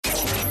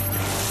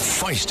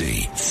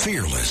Feisty,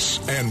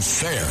 fearless, and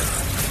fair.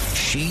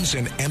 She's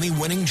an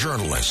Emmy-winning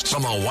journalist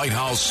from the White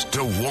House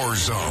to war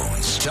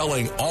zones,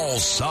 telling all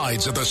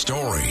sides of the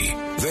story.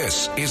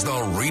 This is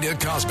The Rita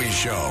Cosby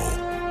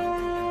Show.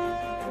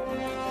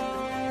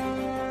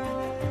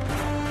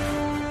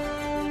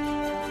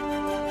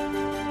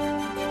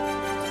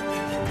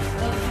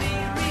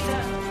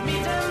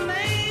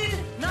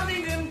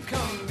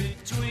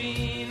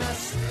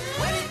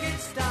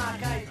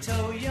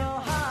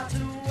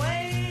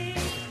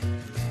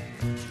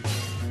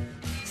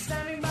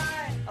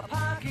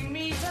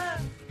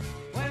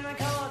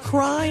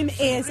 Crime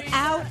is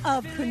out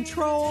of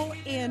control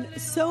in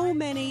so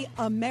many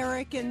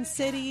American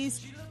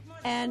cities,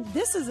 and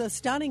this is a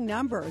stunning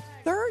number.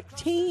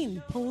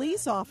 13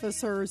 police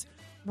officers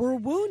were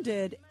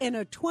wounded in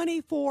a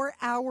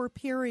 24-hour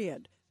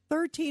period.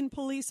 13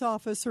 police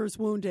officers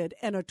wounded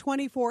in a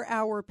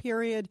 24-hour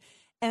period,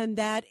 and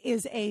that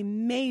is a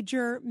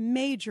major,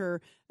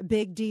 major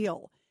big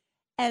deal.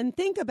 And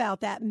think about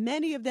that.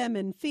 Many of them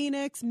in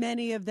Phoenix,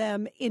 many of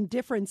them in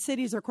different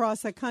cities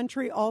across the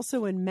country,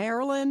 also in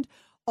Maryland,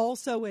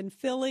 also in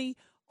Philly,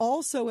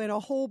 also in a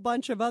whole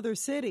bunch of other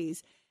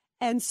cities.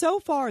 And so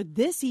far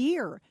this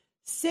year,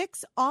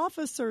 6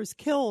 officers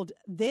killed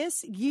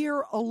this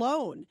year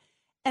alone.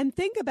 And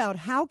think about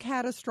how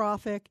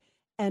catastrophic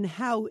and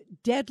how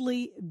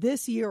deadly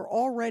this year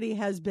already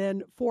has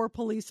been for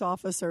police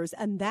officers.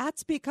 And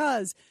that's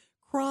because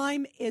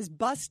crime is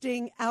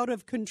busting out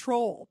of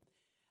control.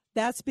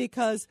 That's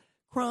because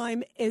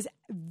crime is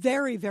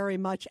very, very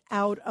much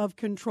out of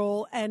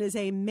control and is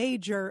a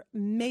major,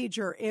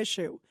 major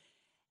issue.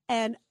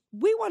 And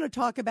we want to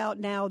talk about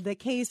now the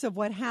case of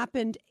what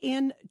happened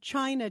in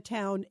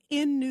Chinatown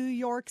in New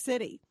York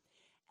City.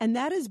 And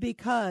that is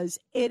because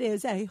it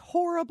is a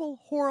horrible,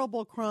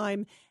 horrible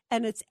crime,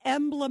 and it's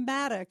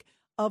emblematic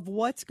of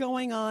what's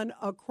going on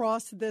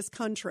across this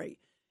country.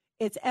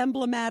 It's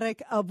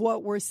emblematic of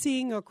what we're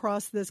seeing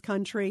across this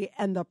country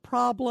and the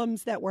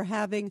problems that we're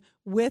having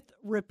with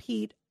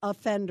repeat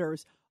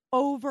offenders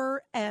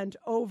over and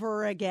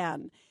over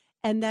again.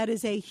 And that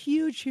is a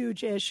huge,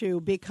 huge issue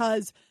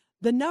because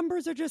the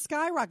numbers are just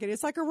skyrocketing.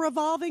 It's like a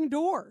revolving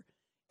door.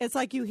 It's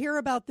like you hear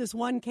about this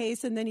one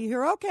case and then you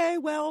hear, okay,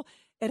 well,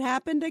 it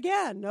happened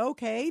again.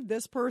 Okay,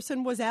 this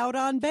person was out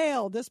on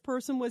bail. This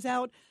person was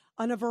out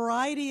on a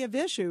variety of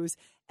issues.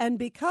 And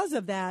because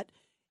of that,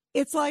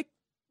 it's like,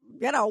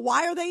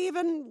 why are they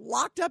even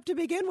locked up to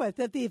begin with?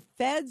 If the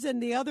feds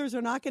and the others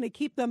are not going to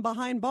keep them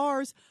behind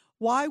bars,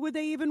 why would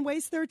they even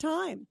waste their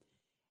time?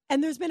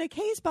 And there's been a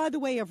case, by the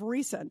way, of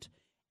recent,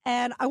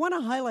 and I want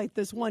to highlight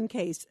this one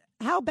case.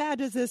 How bad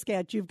does this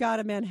get? You've got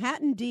a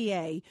Manhattan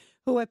DA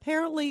who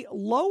apparently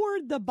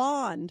lowered the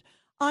bond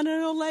on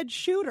an alleged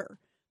shooter.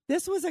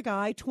 This was a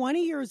guy,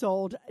 20 years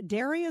old,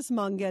 Darius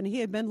Mungan. He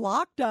had been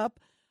locked up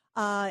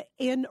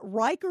in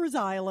Rikers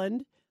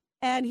Island.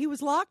 And he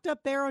was locked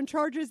up there on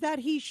charges that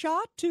he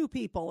shot 2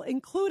 people,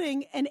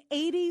 including an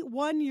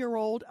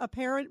 81-year-old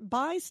apparent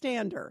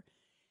bystander.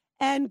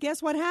 And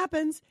guess what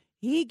happens?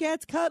 He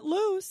gets cut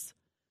loose.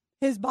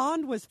 His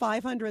bond was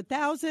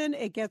 $500,000.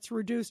 It gets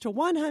reduced to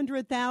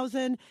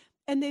 $100,000.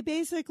 And they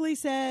basically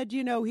said,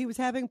 he was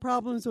having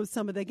problems with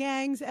some of the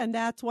gangs, and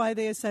that's why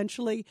they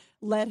essentially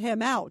let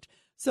him out.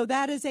 So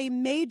that is a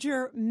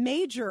major,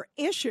 major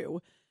issue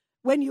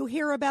when you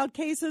hear about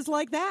cases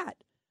like that.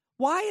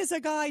 Why is a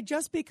guy,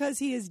 just because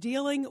he is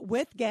dealing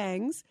with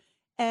gangs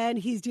and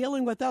he's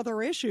dealing with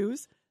other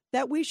issues,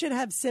 that we should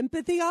have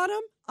sympathy on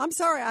him? I'm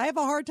sorry, I have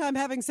a hard time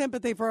having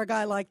sympathy for a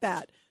guy like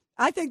that.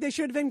 I think they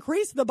should have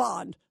increased the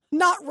bond,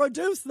 not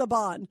reduced the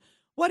bond.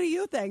 What do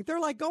you think?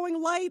 They're like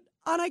going light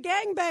on a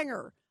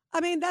gangbanger.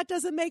 I mean, that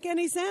doesn't make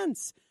any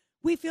sense.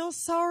 We feel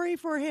sorry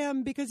for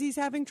him because he's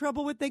having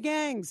trouble with the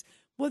gangs.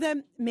 Well,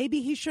 then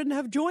maybe he shouldn't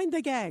have joined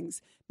the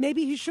gangs.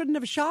 Maybe he shouldn't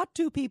have shot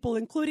 2 people,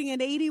 including an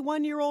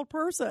 81-year-old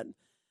person.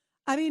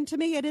 I mean, to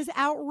me, it is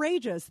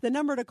outrageous. The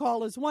number to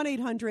call is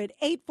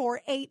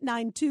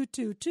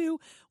 1-800-848-9222,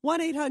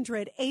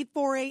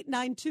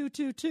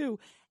 1-800-848-9222.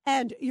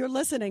 And you're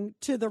listening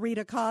to The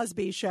Rita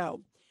Cosby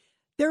Show.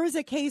 There is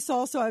a case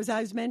also, as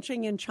I was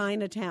mentioning, in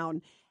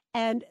Chinatown.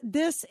 And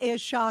this is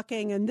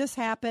shocking. And this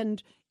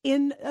happened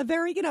in a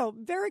very,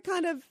 very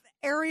kind of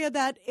area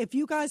that if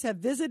you guys have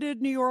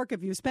visited New York,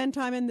 if you spend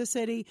time in the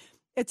city,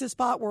 it's a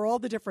spot where all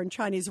the different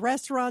Chinese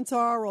restaurants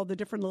are, all the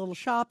different little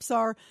shops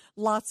are,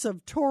 lots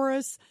of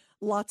tourists,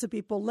 lots of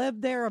people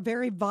live there, a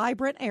very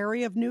vibrant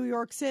area of New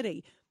York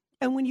City.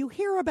 And when you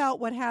hear about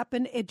what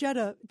happened, it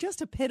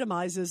just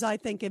epitomizes, I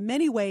think, in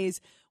many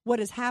ways, what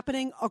is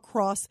happening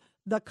across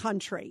the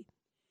country.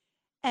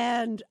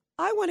 And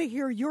I want to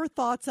hear your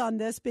thoughts on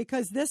this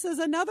because this is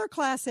another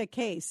classic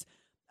case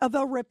of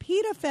a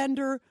repeat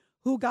offender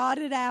who got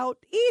it out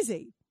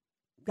easy,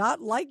 got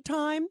light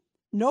time,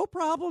 no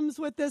problems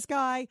with this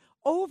guy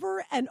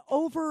over and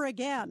over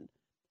again,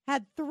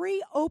 had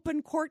 3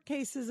 open court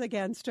cases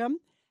against him,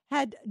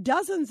 had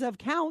dozens of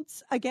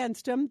counts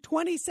against him,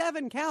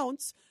 27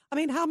 counts. I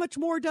mean, how much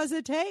more does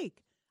it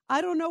take?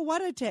 I don't know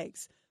what it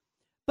takes.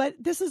 But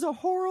this is a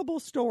horrible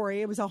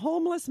story. It was a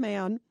homeless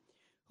man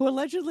who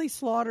allegedly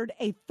slaughtered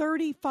a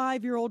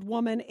 35-year-old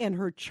woman in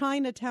her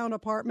Chinatown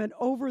apartment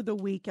over the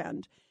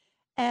weekend.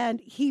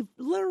 And he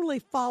literally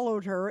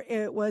followed her.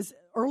 It was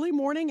early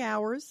morning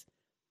hours.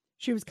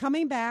 She was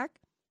coming back.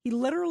 He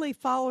literally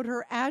followed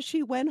her as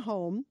she went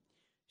home.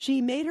 She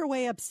made her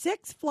way up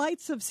 6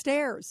 flights of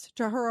stairs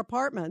to her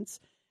apartments.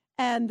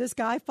 And this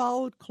guy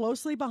followed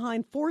closely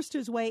behind, forced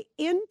his way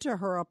into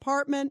her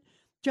apartment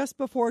just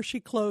before she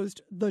closed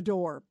the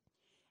door.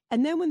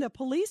 And then when the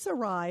police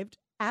arrived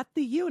at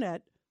the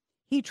unit,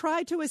 he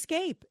tried to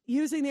escape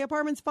using the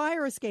apartment's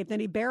fire escape. Then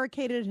he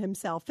barricaded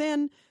himself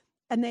in,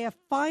 and they have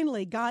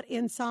finally got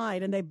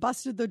inside, and they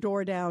busted the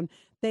door down.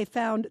 They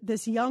found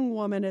this young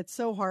woman, it's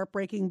so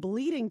heartbreaking,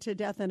 bleeding to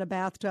death in a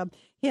bathtub,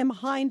 him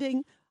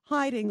hiding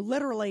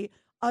literally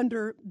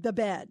under the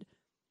bed.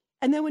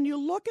 And then when you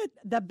look at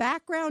the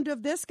background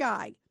of this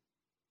guy,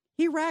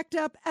 he racked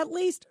up at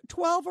least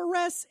 12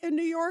 arrests in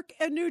New York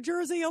and New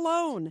Jersey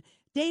alone,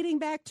 dating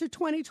back to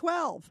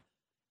 2012.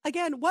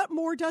 Again, what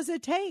more does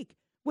it take?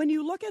 When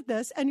you look at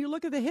this and you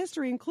look at the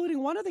history,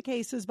 including one of the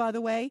cases, by the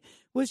way,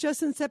 was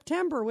just in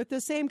September with the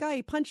same guy.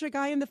 He punched a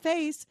guy in the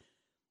face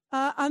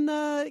at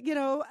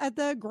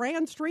the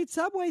Grand Street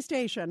subway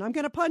station. I'm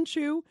going to punch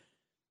you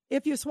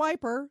if you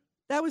swipe her.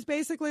 That was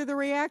basically the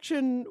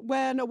reaction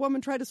when a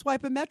woman tried to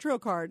swipe a Metro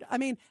card. I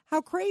mean,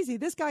 how crazy.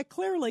 This guy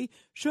clearly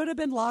should have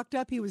been locked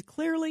up. He was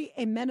clearly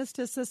a menace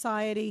to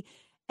society,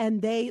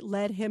 and they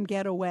let him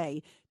get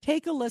away.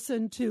 Take a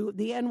listen to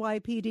the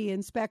NYPD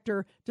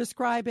inspector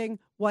describing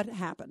what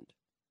happened.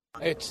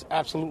 It's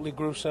absolutely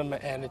gruesome,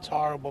 and it's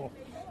horrible.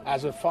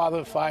 As a father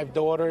of 5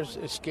 daughters,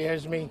 it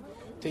scares me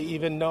to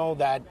even know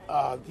that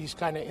these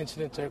kind of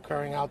incidents are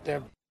occurring out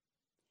there.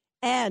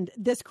 And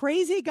this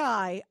crazy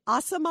guy,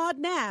 Asamad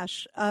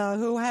Nash,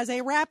 who has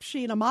a rap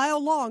sheet a mile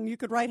long, you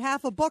could write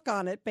half a book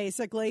on it,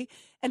 basically.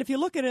 And if you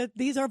look at it,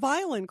 these are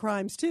violent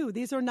crimes, too.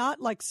 These are not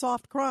like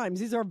soft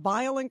crimes. These are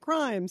violent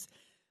crimes.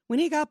 When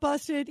he got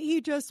busted, he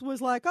just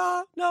was like,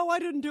 oh, no, I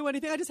didn't do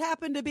anything. I just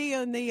happened to be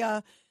in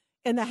the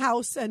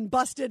house and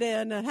busted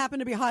in and happened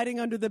to be hiding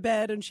under the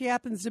bed, and she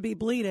happens to be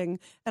bleeding,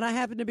 and I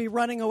happen to be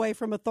running away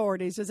from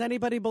authorities. Does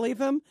anybody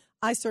believe him?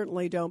 I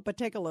certainly don't, but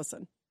take a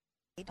listen.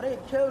 I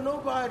didn't kill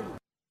nobody.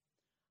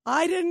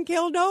 I didn't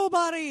kill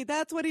nobody.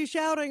 That's what he's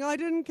shouting. I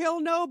didn't kill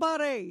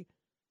nobody.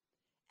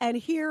 And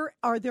here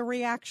are the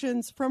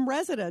reactions from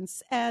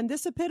residents. And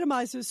this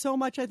epitomizes so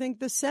much, I think,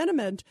 the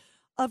sentiment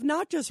of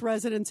not just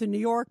residents in New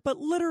York, but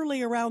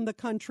literally around the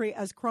country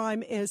as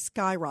crime is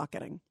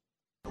skyrocketing.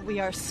 We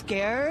are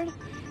scared,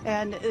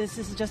 and this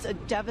is just a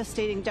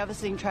devastating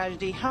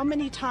tragedy. How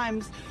many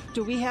times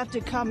do we have to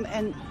come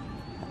and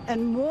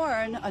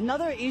mourn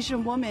another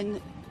Asian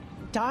woman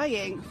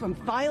dying from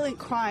violent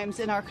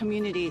crimes in our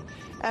community?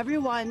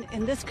 Everyone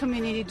in this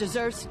community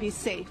deserves to be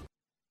safe.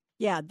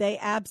 Yeah, they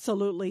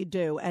absolutely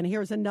do. And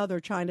here's another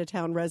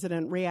Chinatown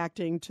resident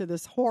reacting to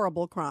this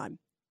horrible crime.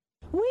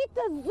 We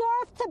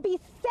deserve to be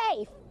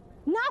safe,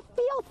 not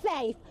feel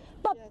safe,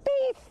 but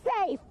be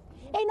safe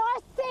in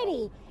our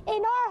city,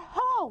 in our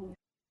home.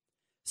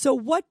 So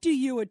what do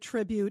you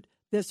attribute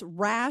this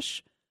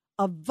rash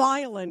of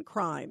violent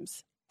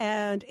crimes?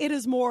 And it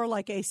is more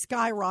like a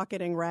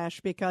skyrocketing rash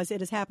because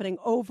it is happening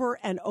over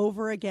and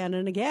over again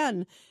and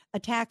again.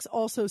 Attacks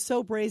also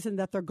so brazen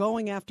that they're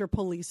going after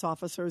police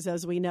officers,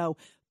 as we know.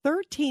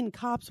 13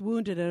 cops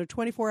wounded in a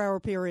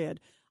 24-hour period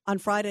on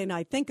Friday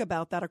night. Think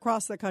about that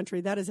across the country.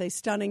 That is a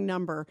stunning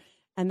number,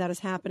 and that is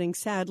happening,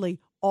 sadly,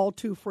 all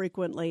too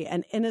frequently.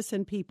 And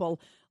innocent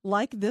people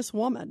like this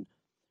woman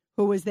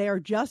who was there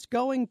just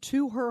going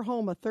to her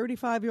home, a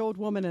 35-year-old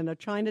woman in a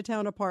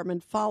Chinatown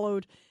apartment,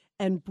 followed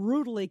and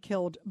brutally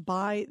killed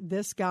by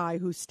this guy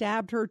who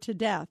stabbed her to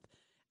death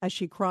as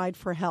she cried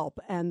for help.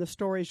 And the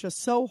story is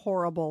just so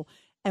horrible.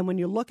 And when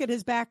you look at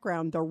his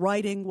background, the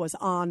writing was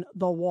on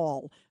the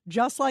wall,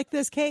 just like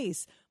this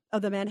case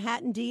of the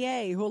Manhattan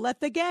DA who let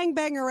the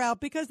gangbanger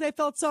out because they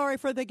felt sorry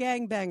for the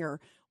gangbanger.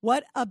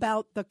 What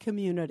about the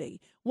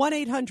community?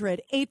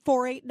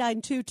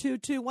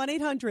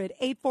 1-800-848-9222,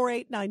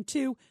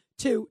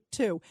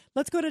 1-800-848-9222.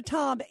 Let's go to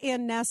Tom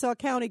in Nassau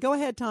County. Go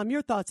ahead, Tom.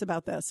 Your thoughts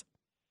about this?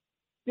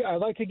 Yeah,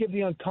 I'd like to give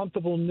the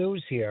uncomfortable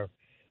news here.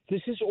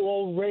 This is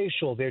all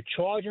racial. They're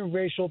charging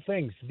racial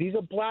things. These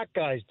are black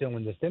guys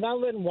doing this. They're not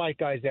letting white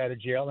guys out of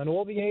jail. And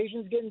all the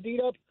Asians getting beat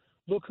up,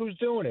 look who's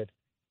doing it.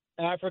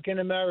 African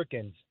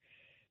Americans.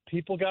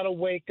 People got to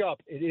wake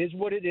up. It is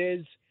what it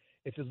is.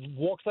 If it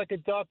walks like a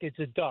duck, it's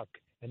a duck.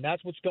 And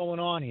that's what's going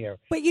on here.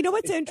 But you know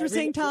what's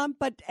interesting, Tom?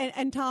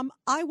 And Tom,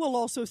 I will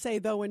also say,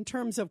 though, in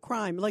terms of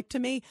crime, like to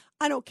me,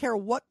 I don't care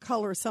what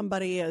color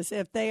somebody is.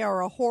 If they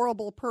are a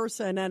horrible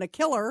person and a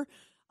killer,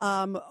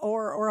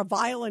 or a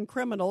violent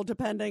criminal,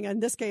 depending.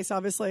 In this case,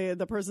 obviously,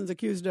 the person's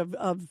accused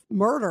of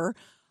murder.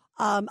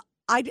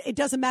 It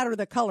doesn't matter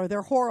the color.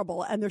 They're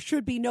horrible, and there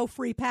should be no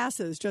free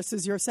passes, just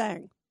as you're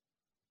saying.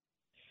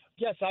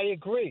 Yes, I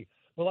agree.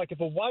 But, like, if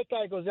a white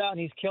guy goes out and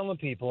he's killing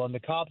people and the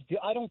cops,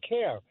 I don't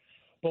care.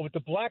 But with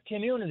the black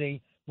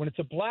community, when it's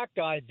a black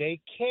guy,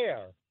 they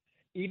care.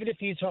 Even if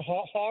he's a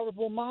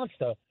horrible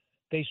monster,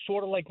 they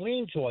sort of, like,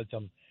 lean towards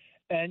him.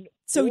 And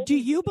so all do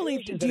these you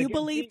Asians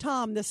believe,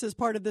 Tom, this is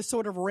part of this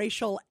sort of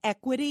racial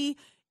equity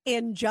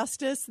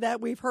injustice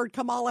that we've heard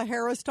Kamala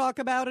Harris talk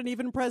about and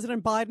even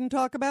President Biden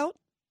talk about?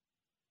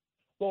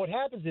 Well, what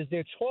happens is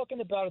they're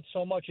talking about it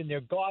so much and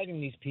they're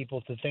guiding these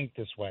people to think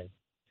this way.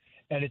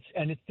 And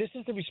this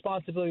is the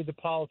responsibility of the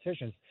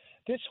politicians.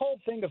 This whole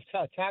thing of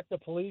attack the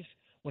police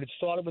when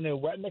they were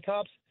wetting the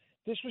cops,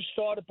 this was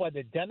started by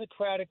the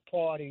Democratic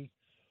Party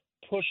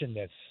pushing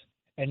this.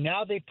 And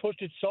now they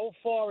pushed it so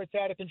far it's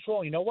out of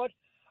control. You know what?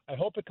 I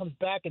hope it comes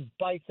back and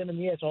bites them in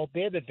the ass. I hope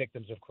they're the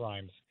victims of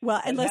crimes.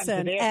 Well, and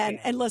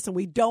listen,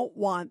 we don't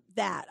want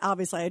that.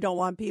 Obviously, I don't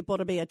want people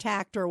to be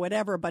attacked or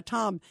whatever. But,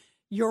 Tom,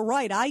 you're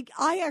right.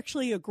 I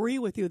actually agree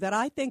with you that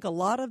I think a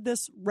lot of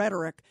this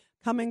rhetoric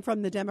coming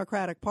from the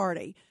Democratic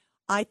Party,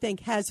 I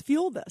think, has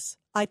fueled this.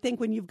 I think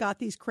when you've got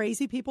these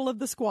crazy people of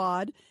the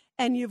squad,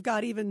 and you've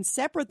got even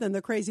separate than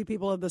the crazy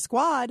people of the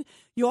squad,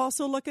 you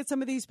also look at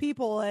some of these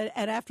people. And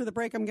after the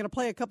break, I'm going to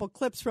play a couple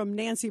clips from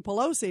Nancy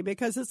Pelosi,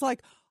 because it's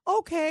like,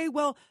 okay,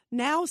 well,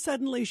 now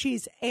suddenly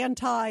she's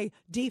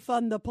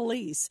anti-defund the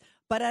police.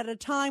 But at a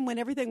time when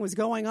everything was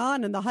going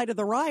on in the height of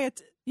the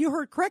riots, you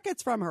heard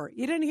crickets from her.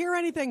 You didn't hear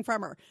anything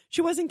from her.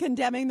 She wasn't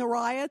condemning the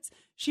riots.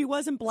 She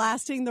wasn't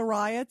blasting the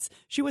riots.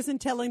 She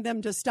wasn't telling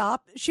them to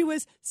stop. She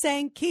was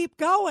saying, keep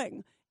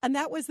going. And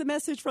that was the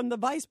message from the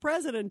vice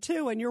president,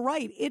 too. And you're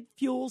right, it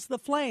fuels the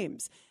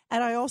flames.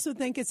 And I also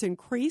think it's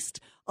increased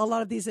a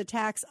lot of these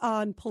attacks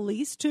on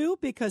police, too,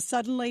 because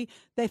suddenly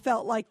they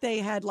felt like they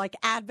had like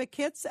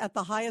advocates at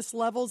the highest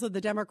levels of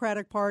the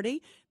Democratic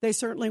Party. They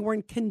certainly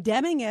weren't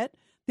condemning it.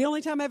 The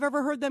only time I've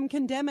ever heard them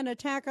condemn an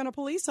attack on a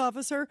police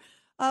officer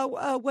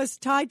was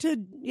tied to,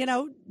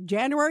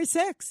 January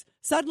 6th.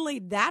 Suddenly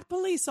that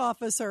police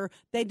officer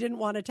they didn't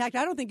want to attack.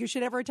 I don't think you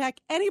should ever attack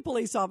any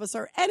police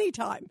officer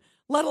anytime,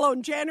 let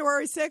alone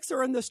January 6th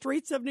or in the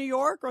streets of New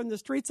York or in the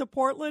streets of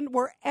Portland,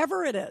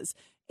 wherever it is.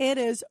 It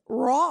is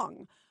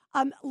wrong.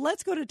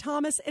 Let's go to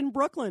Thomas in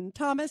Brooklyn.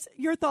 Thomas,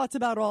 your thoughts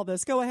about all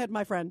this. Go ahead,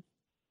 my friend.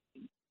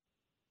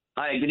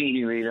 Hi, good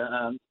evening,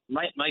 Rita.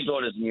 My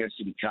daughter's a New York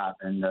City cop,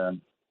 and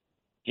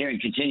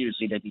hearing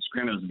continuously that these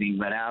criminals are being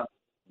let out,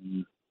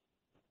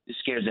 this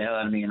scares the hell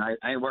out of me. And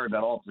I worry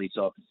about all police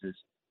officers.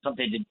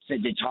 Something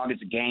they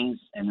targets of gangs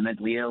and the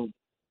mentally ill.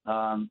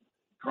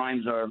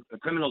 Criminals are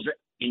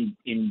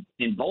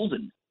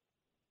emboldened.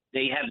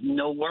 They have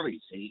no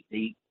worries.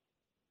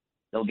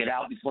 They'll get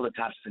out before the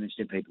cops finish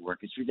their paperwork.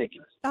 It's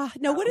ridiculous.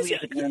 No, what is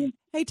it?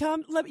 Hey,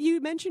 Tom,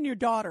 you mentioned your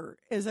daughter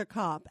is a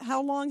cop.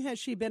 How long has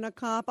she been a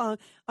cop? I'm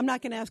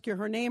not going to ask you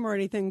her name or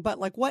anything,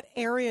 but what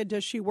area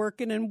does she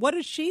work in, and what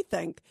does she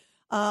think?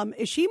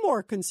 Is she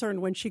more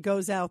concerned when she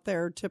goes out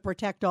there to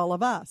protect all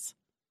of us?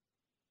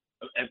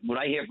 What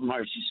I hear from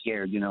her, she's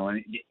scared,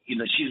 and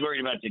she's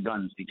worried about the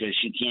guns because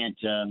she can't.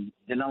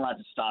 They're not allowed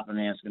to stop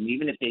and ask them,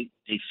 even if they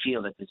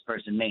feel that this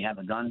person may have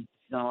a gun.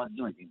 They're not allowed to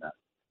do anything about it.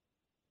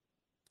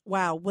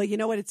 Wow. Well, you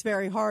know what? It's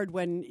very hard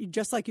when,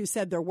 just like you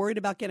said, they're worried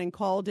about getting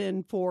called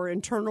in for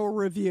internal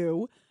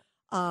review.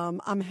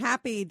 I'm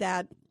happy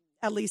that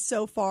at least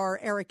so far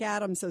Eric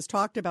Adams has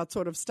talked about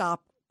sort of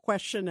stop,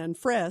 question, and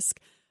frisk.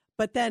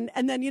 But then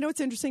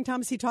it's interesting,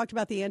 Thomas, he talked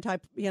about the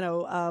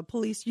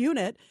police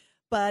unit,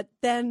 but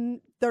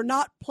then they're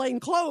not plain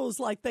clothes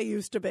like they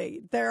used to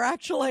be. They're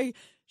actually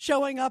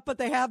showing up, but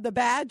they have the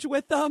badge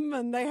with them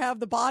and they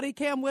have the body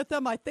cam with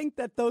them. I think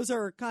that those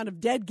are kind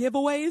of dead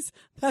giveaways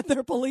that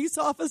they're police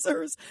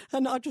officers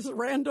and not just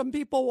random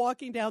people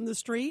walking down the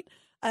street.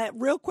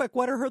 Real quick,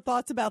 what are her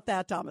thoughts about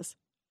that, Thomas?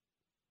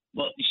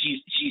 Well,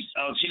 she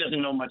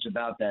doesn't know much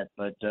about that,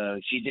 but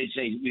she did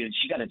say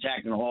she got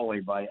attacked in the hallway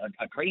by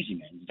a crazy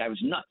man. The guy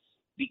was nuts.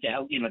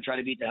 Try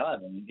to beat the hell out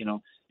of him.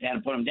 They had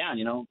to put him down,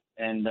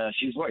 and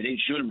she was worried. They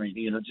didn't shoot him or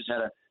anything, they had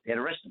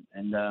to arrest him.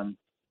 And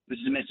this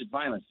is domestic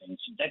violence thing.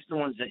 That's the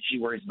ones that she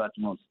worries about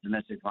the most,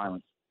 domestic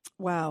violence.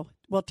 Wow.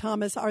 Well,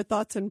 Thomas, our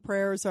thoughts and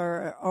prayers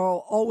are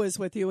always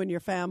with you and your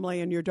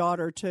family and your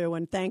daughter, too,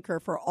 and thank her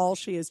for all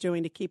she is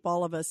doing to keep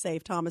all of us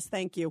safe. Thomas,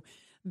 thank you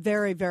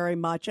very, very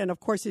much. And, of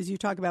course, as you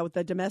talk about with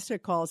the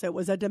domestic calls, it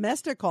was a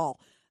domestic call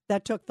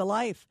that took the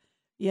life,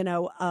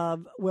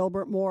 of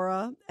Wilbert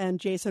Mora and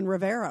Jason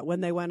Rivera when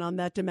they went on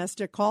that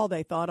domestic call.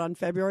 They thought on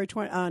January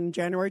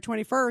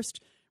 21st,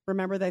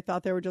 remember, they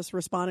thought they were just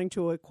responding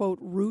to a, quote,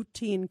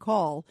 routine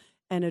call,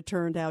 and it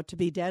turned out to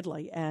be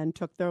deadly and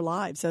took their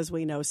lives, as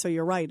we know. So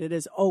you're right. It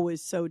is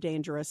always so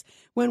dangerous.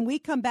 When we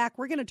come back,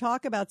 we're going to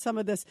talk about some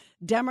of this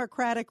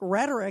Democratic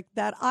rhetoric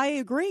that I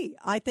agree,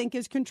 I think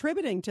is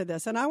contributing to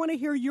this. And I want to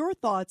hear your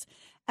thoughts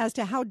as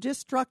to how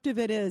destructive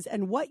it is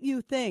and what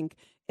you think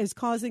is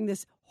causing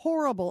this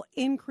horrible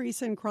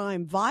increase in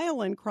crime,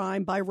 violent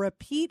crime by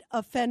repeat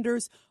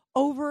offenders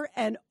over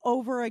and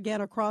over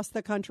again across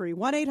the country.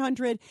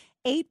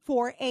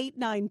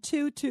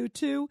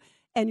 1-800-848-9222.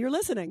 And you're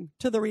listening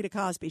to The Rita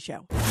Cosby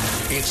Show.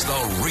 It's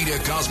The Rita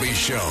Cosby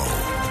Show.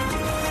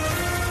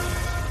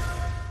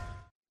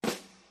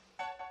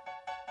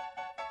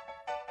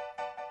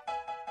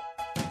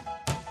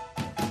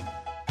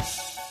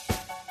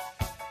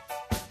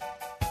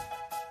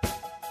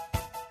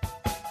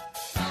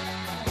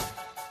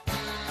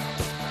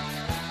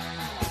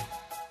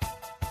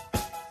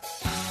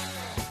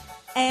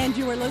 And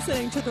you are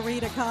listening to The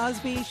Rita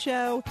Cosby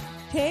Show.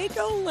 Take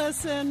a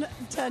listen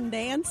to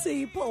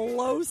Nancy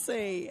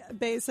Pelosi,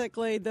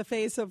 basically the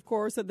face, of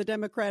course, of the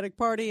Democratic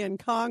Party in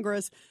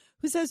Congress,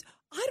 who says,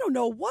 I don't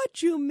know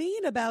what you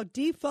mean about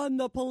defund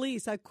the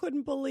police. I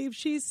couldn't believe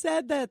she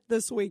said that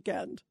this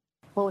weekend.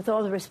 Well, with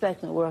all the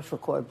respect in the world for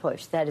Cori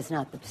Bush, that is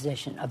not the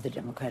position of the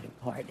Democratic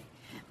Party.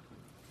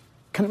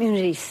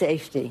 Community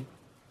safety,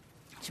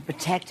 to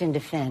protect and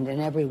defend in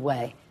every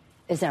way,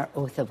 is our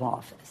oath of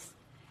office.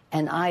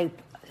 And I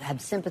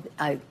have sympathy.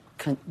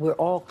 We're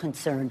all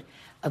concerned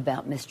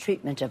about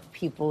mistreatment of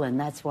people, and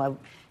that's why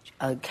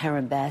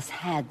Karen Bass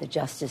had the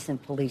Justice in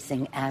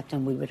Policing Act,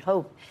 and we would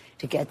hope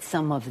to get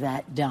some of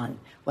that done,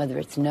 whether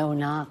it's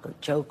no-knock or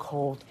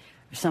chokehold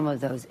or some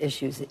of those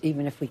issues,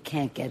 even if we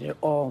can't get it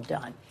all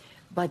done.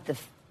 But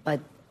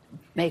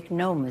make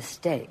no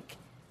mistake,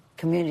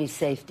 community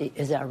safety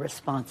is our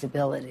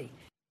responsibility.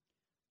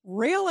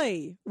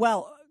 Really?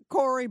 Well,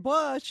 Cori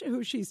Bush,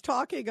 who she's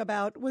talking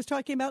about, was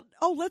talking about,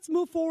 let's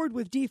move forward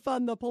with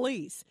defund the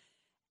police.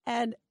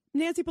 And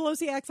Nancy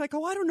Pelosi acts like,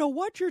 I don't know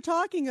what you're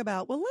talking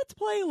about. Well, let's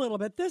play a little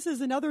bit. This is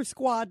another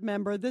squad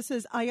member. This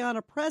is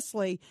Ayanna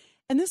Pressley.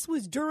 And this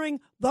was during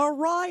the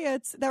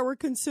riots that were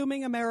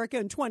consuming America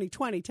in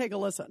 2020. Take a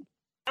listen.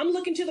 I'm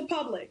looking to the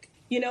public.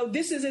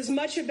 This is as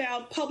much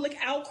about public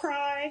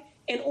outcry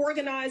and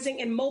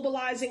organizing and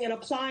mobilizing and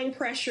applying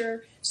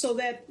pressure so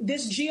that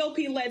this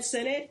GOP-led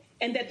Senate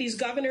and that these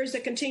governors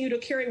that continue to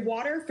carry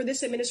water for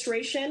this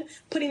administration,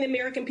 putting the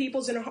American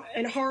peoples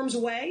in harm's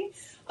way,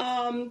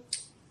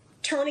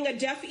 turning a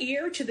deaf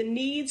ear to the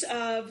needs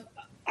of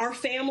our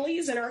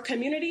families and our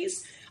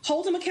communities,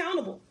 hold them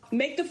accountable.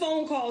 Make the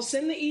phone call,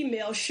 send the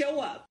email,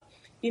 show up.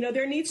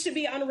 There needs to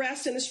be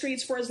unrest in the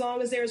streets for as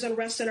long as there's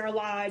unrest in our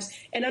lives.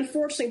 And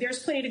unfortunately, there's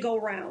plenty to go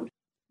around.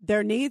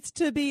 There needs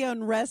to be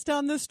unrest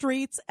on the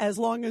streets as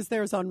long as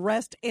there's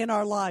unrest in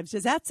our lives.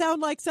 Does that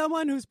sound like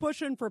someone who's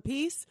pushing for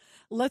peace?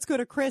 Let's go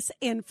to Chris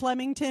in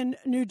Flemington,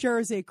 New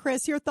Jersey.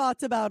 Chris, your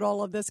thoughts about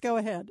all of this. Go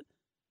ahead.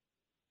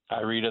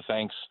 Hi, Rita.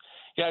 Thanks.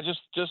 Yeah,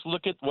 just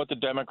look at what the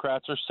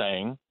Democrats are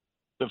saying.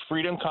 The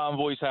freedom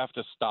convoys have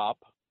to stop,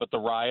 but the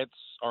riots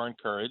are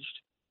encouraged.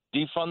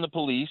 Defund the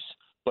police,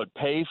 but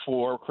pay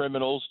for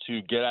criminals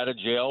to get out of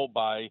jail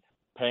by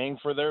paying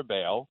for their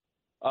bail.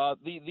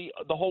 The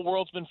whole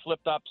world's been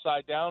flipped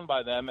upside down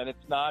by them, and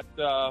it's not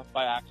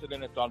by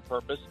accident. It's on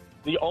purpose.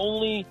 The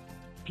only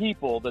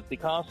people that the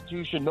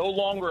Constitution no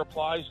longer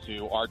applies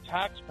to are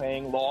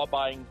tax-paying,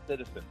 law-abiding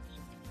citizens.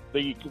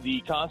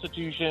 The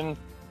Constitution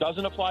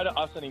doesn't apply to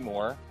us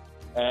anymore,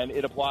 and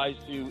it applies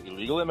to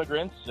illegal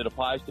immigrants. It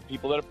applies to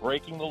people that are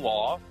breaking the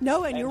law.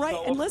 No, and you're right.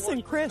 And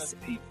listen, Chris,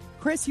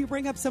 you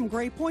bring up some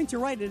great points.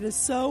 You're right. It is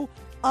so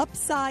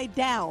upside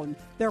down.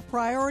 Their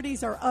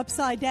priorities are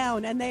upside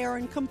down, and they are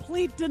in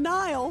complete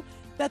denial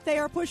that they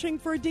are pushing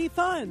for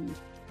defund.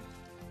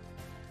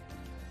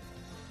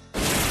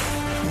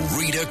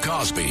 Rita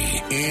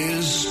Cosby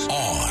is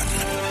on.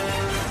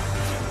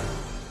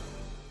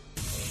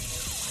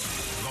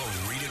 The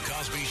Rita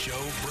Cosby Show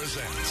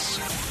presents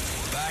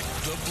Back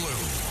the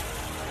Blue.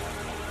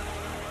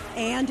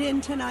 And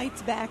in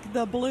tonight's Back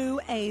the Blue,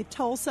 a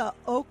Tulsa,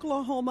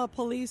 Oklahoma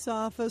police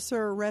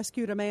officer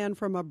rescued a man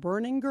from a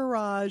burning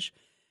garage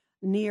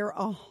near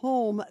a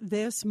home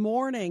this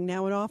morning.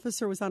 Now, an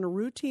officer was on a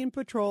routine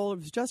patrol. It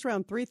was just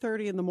around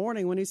 3:30 in the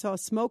morning when he saw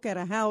smoke at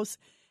a house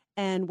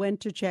and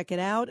went to check it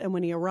out. And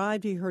when he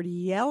arrived, he heard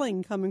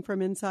yelling coming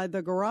from inside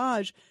the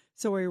garage.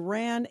 So he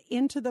ran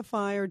into the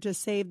fire to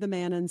save the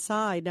man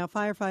inside. Now,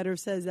 firefighter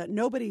says that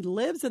nobody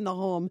lives in the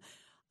home,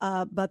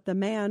 but the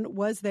man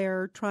was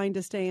there trying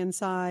to stay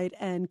inside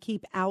and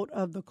keep out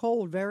of the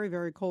cold, very,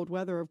 very cold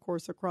weather, of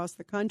course, across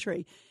the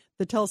country.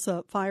 The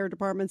Tulsa Fire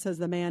Department says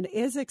the man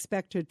is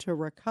expected to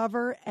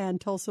recover,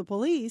 and Tulsa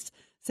police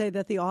say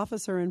that the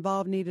officer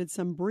involved needed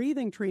some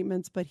breathing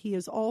treatments, but he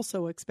is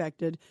also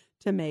expected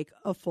to make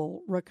a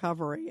full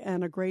recovery.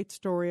 And a great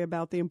story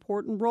about the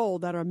important role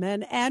that our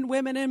men and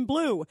women in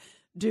blue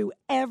do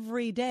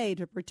every day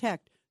to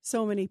protect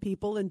so many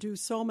people and do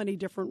so many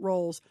different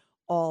roles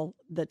all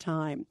the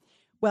time.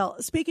 Well,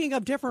 speaking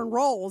of different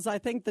roles, I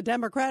think the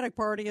Democratic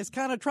Party is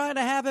kind of trying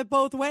to have it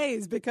both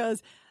ways,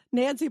 because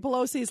Nancy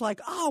Pelosi's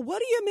like, what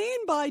do you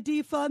mean by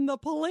defund the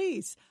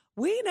police?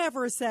 We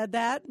never said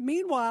that.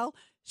 Meanwhile,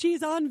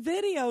 she's on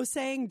video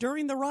saying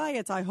during the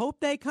riots, I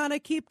hope they kind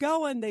of keep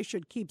going. They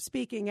should keep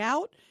speaking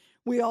out.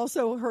 We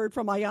also heard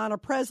from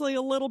Ayanna Pressley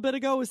a little bit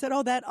ago who said,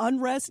 that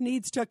unrest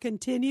needs to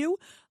continue,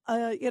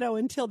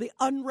 until the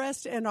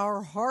unrest in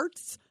our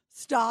hearts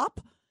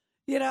stop.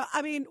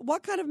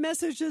 What kind of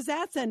message does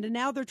that send? And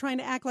now they're trying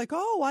to act like,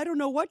 I don't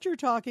know what you're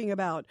talking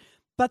about.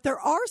 But there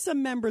are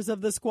some members of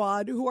the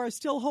squad who are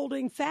still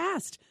holding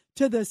fast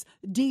to this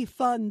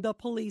defund the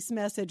police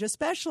message.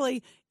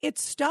 Especially,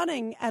 it's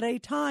stunning at a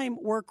time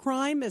where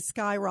crime is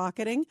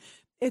skyrocketing.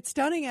 It's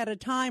stunning at a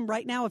time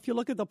right now, if you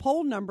look at the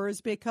poll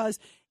numbers, because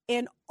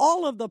in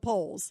all of the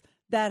polls,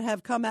 that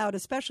have come out,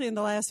 especially in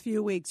the last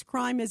few weeks.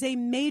 Crime is a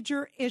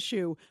major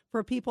issue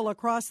for people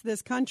across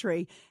this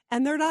country,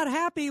 and they're not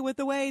happy with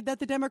the way that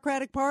the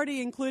Democratic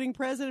Party, including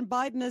President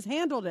Biden, has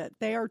handled it.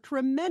 They are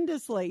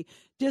tremendously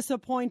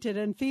disappointed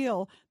and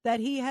feel that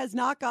he has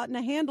not gotten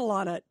a handle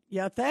on it.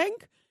 You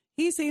think?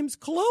 He seems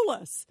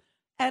clueless.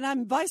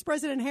 And Vice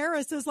President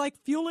Harris is like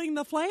fueling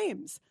the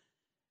flames.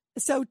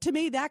 So to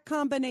me, that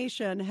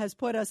combination has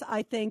put us,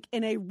 I think,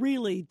 in a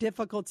really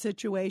difficult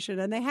situation.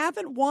 And they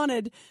haven't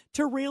wanted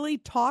to really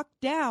talk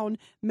down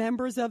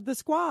members of the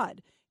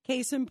squad.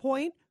 Case in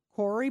point,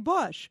 Cori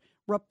Bush,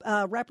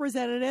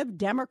 representative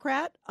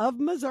Democrat of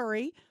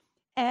Missouri.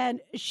 And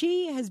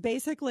she has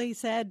basically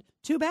said,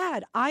 too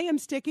bad, I am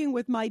sticking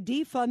with my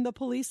defund the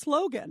police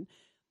slogan,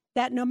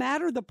 that no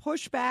matter the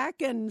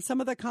pushback and some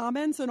of the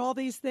comments and all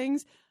these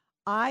things,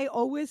 I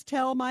always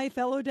tell my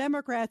fellow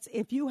Democrats,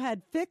 if you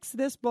had fixed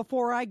this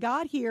before I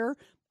got here,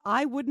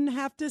 I wouldn't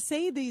have to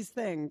say these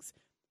things.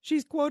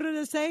 She's quoted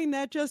as saying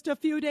that just a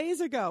few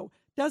days ago.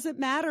 Doesn't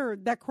matter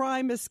that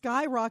crime is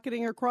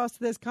skyrocketing across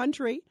this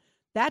country.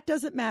 That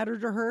doesn't matter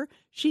to her.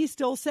 She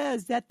still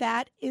says that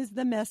that is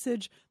the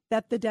message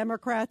that the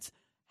Democrats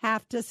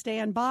have to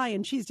stand by.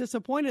 And she's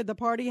disappointed the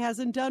party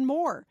hasn't done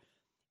more.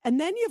 And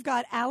then you've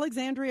got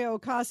Alexandria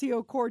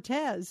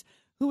Ocasio-Cortez,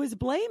 who is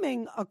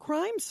blaming a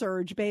crime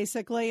surge,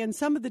 basically, and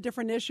some of the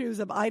different issues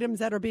of items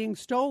that are being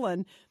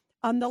stolen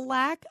on the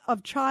lack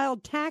of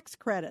child tax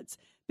credits,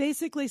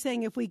 basically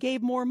saying if we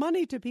gave more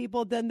money to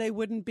people, then they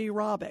wouldn't be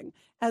robbing,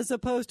 as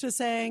opposed to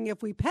saying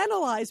if we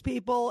penalize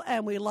people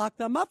and we lock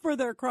them up for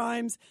their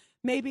crimes,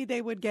 maybe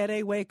they would get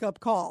a wake-up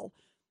call.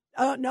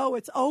 No,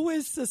 it's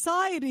always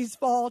society's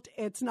fault.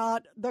 It's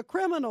not the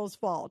criminal's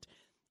fault.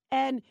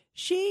 And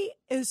she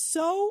is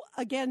so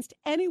against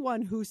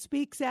anyone who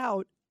speaks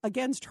out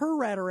against her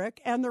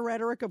rhetoric and the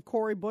rhetoric of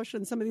Cori Bush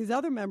and some of these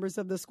other members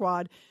of the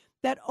squad,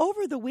 that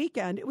over the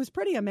weekend, it was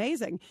pretty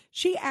amazing.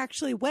 She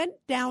actually went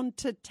down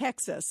to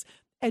Texas,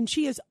 and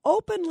she is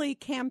openly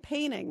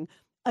campaigning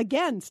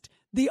against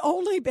the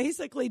only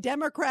basically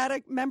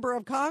Democratic member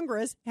of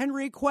Congress,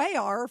 Henry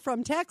Cuellar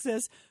from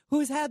Texas,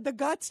 who's had the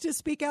guts to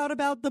speak out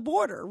about the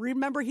border.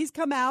 Remember, he's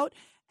come out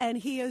and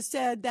he has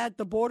said that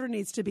the border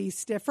needs to be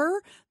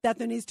stiffer, that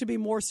there needs to be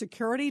more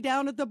security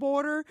down at the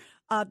border,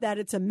 that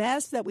it's a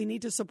mess, that we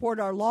need to support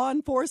our law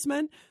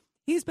enforcement.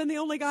 He's been the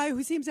only guy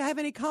who seems to have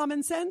any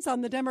common sense on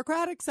the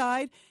Democratic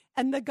side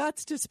and the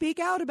guts to speak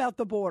out about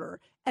the border.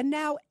 And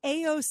now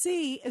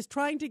AOC is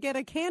trying to get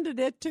a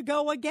candidate to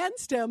go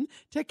against him,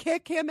 to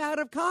kick him out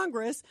of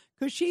Congress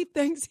because she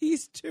thinks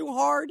he's too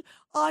hard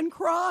on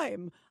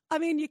crime. I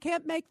mean, you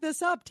can't make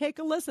this up. Take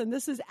a listen.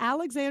 This is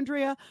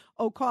Alexandria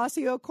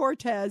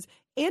Ocasio-Cortez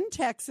in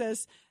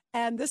Texas,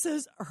 and this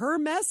is her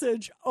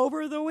message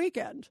over the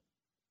weekend.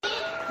 It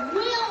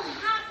will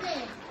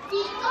happen.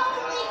 The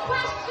only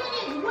question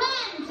is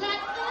when,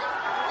 Texas.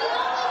 The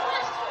only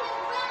question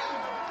is when.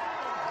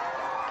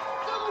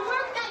 So the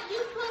work that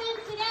you put in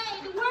today,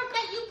 the work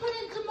that you put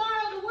in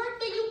tomorrow, the work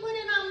that you put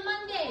in on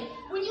Monday,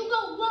 when you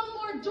go one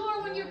more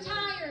door when you're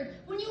tired,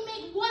 when you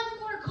make one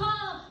more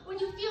call, when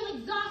you feel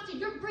exhausted,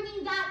 you're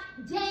bringing that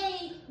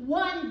day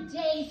one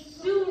day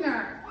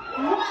sooner.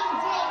 One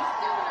day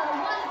sooner,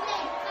 one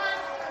day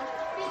faster.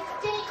 This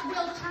state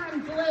will turn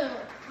blue.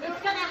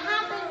 It's going to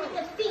happen with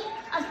the seat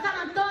of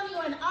San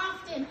Antonio and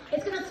Austin.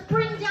 It's going to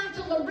spring down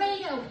to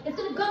Laredo. It's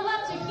going to go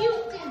up to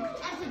Houston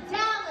and to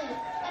Dallas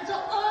and to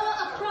all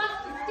across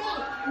the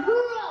state,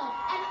 rural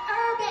and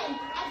urban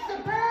and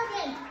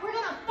suburban. We're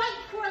going to fight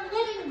for a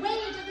living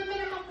wage as a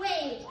minimum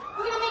wage.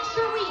 We're going to make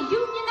sure we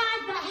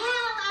unionize the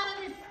hell out of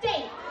this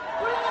state.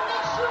 We're going to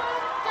make sure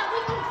that we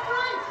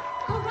confront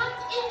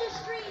corrupt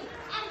industries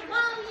and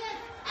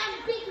lobbyists and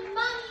big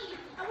money.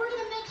 And we're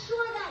going to make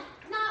sure that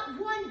not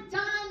one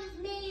dime is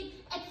made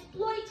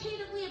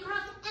exploitatively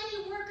across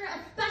any worker,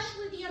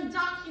 especially the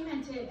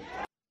undocumented.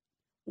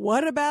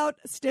 What about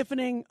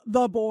stiffening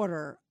the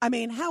border? I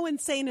mean, how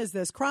insane is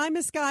this? Crime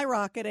is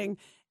skyrocketing,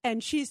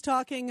 and she's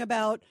talking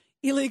about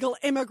illegal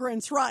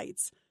immigrants'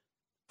 rights.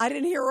 I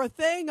didn't hear a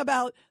thing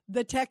about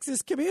the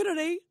Texas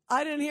community.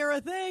 I didn't hear a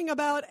thing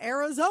about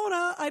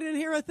Arizona. I didn't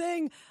hear a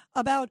thing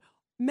about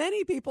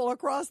many people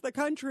across the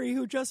country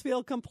who just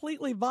feel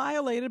completely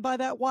violated by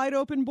that wide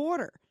open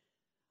border.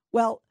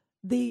 Well,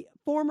 the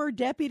former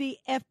deputy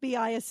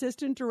FBI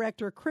assistant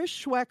director, Chris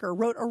Schwecker,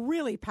 wrote a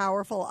really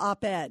powerful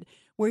op-ed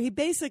where he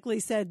basically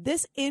said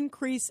this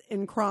increase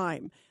in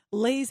crime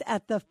lays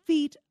at the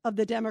feet of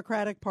the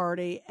Democratic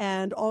Party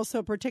and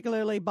also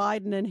particularly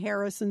Biden and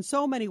Harris in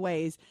so many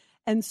ways.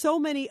 And so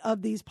many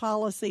of these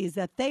policies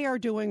that they are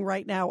doing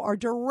right now are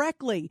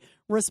directly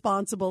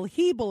responsible,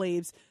 he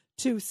believes,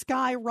 to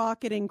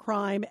skyrocketing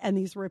crime and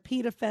these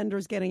repeat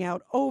offenders getting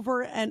out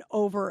over and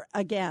over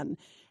again.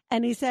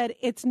 And he said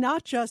it's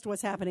not just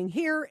what's happening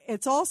here.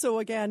 It's also,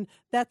 again,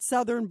 that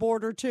southern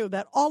border, too,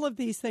 that all of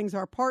these things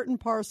are part and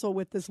parcel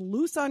with this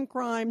loose on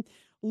crime,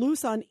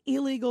 loose on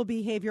illegal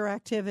behavior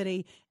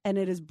activity, and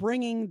it is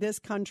bringing this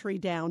country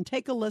down.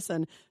 Take a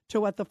listen to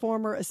what the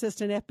former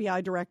assistant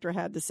FBI director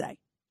had to say.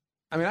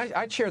 I mean,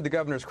 I chaired the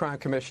Governor's Crime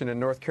Commission in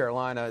North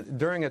Carolina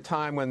during a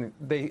time when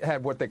they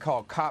had what they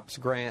call COPS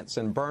grants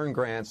and burn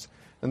grants.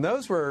 And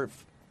those were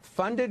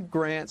funded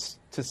grants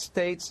to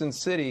states and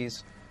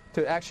cities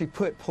to actually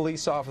put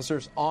police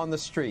officers on the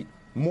street,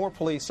 more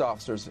police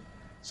officers.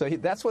 So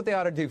that's what they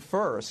ought to do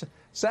first.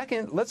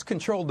 Second, let's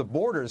control the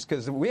borders,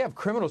 because we have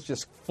criminals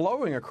just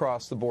flowing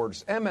across the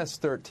borders.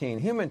 MS-13,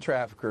 human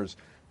traffickers,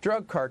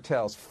 drug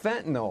cartels,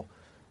 fentanyl,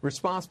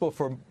 responsible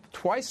for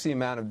twice the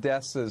amount of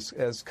deaths as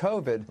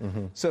COVID.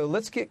 Mm-hmm. So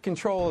let's get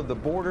control of the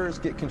borders,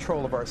 get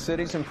control of our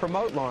cities, and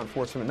promote law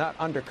enforcement, not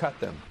undercut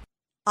them.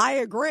 I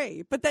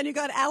agree. But then you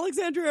got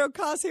Alexandria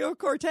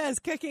Ocasio-Cortez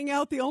kicking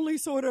out the only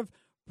sort of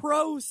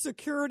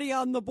pro-security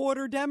on the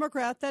border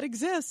Democrat that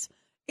exists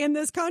in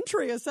this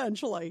country,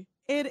 essentially.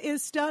 It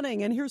is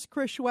stunning. And here's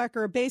Chris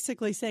Schwecker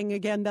basically saying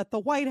again that the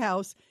White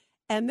House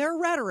and their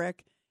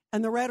rhetoric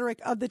and the rhetoric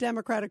of the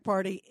Democratic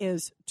Party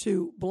is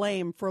to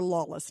blame for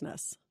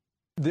lawlessness.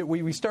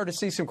 We started to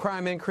see some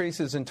crime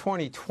increases in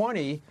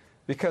 2020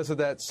 because of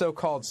that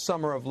so-called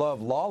summer of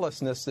love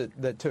lawlessness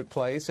that took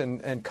place.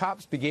 And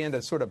cops began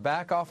to sort of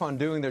back off on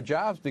doing their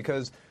jobs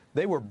because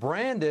they were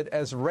branded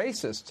as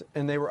racist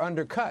and they were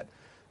undercut.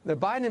 The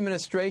Biden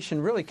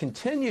administration really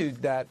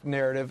continued that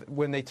narrative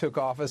when they took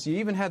office. You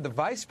even had the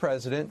vice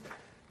president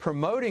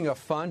promoting a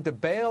fund to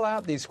bail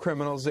out these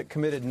criminals that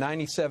committed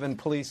 97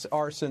 police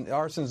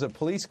arsons of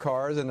police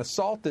cars and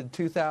assaulted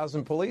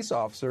 2,000 police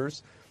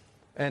officers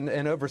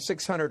and over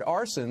 600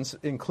 arsons,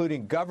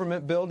 including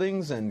government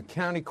buildings and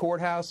county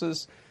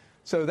courthouses.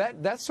 So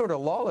that sort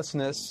of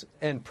lawlessness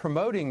and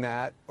promoting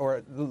that, or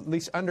at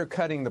least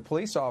undercutting the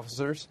police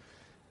officers,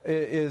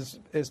 is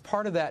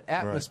part of that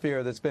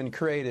atmosphere that's been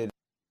created.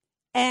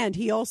 And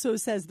he also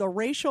says the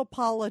racial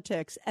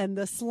politics and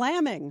the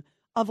slamming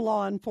of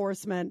law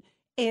enforcement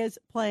is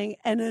playing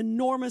an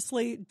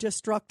enormously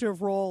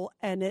destructive role,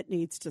 and it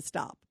needs to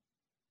stop.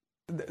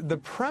 The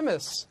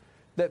premise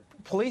that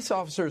police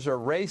officers are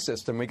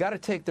racist and we got to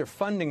take their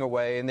funding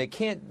away and they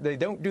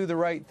don't do the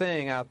right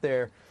thing out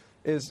there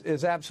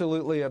is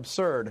absolutely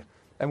absurd.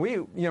 And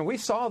we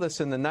saw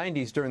this in the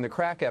 90s during the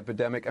crack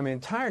epidemic. I mean,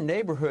 entire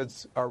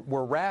neighborhoods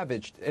were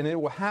ravaged, and it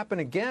will happen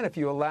again if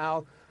you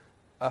allow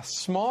a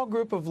small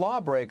group of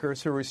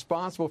lawbreakers who are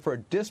responsible for a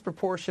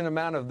disproportionate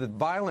amount of the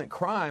violent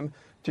crime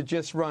to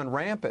just run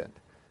rampant.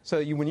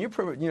 So when you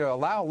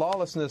allow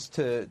lawlessness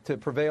to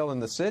prevail in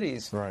the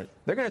cities, they're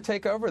going to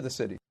take over the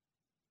city.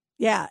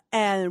 Yeah,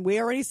 and we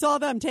already saw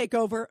them take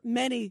over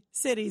many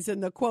cities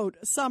in the, quote,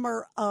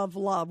 summer of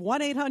love.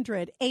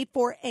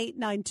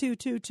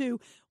 1-800-848-9222,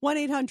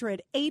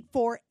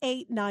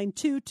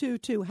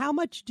 1-800-848-9222. How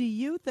much do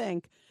you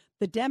think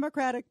the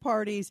Democratic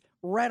Party's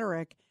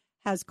rhetoric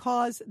has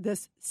caused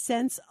this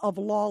sense of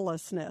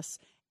lawlessness?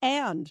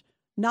 And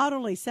not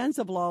only sense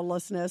of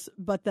lawlessness,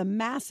 but the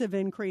massive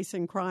increase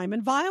in crime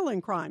and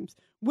violent crimes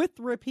with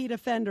repeat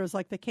offenders,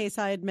 like the case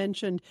I had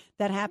mentioned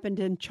that happened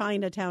in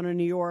Chinatown in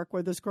New York,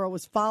 where this girl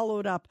was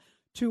followed up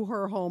to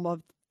her home, a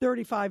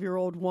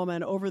 35-year-old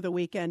woman, over the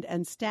weekend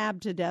and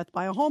stabbed to death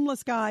by a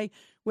homeless guy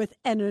with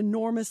an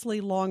enormously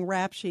long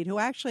rap sheet, who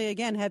actually,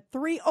 again, had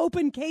 3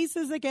 open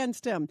cases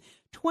against him,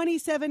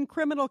 27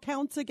 criminal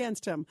counts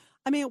against him.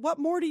 I mean, what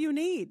more do you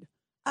need?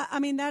 I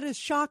mean, that is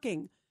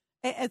shocking.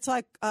 It's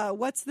like,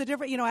 what's the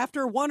difference?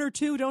 After 1 or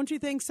 2, don't you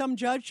think some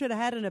judge should have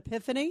had an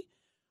epiphany?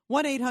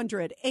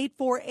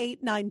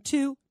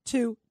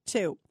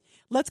 1-800-848-9222.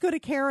 Let's go to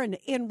Karen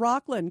in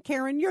Rockland.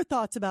 Karen, your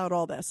thoughts about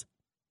all this?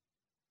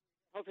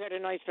 Hope you had a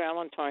nice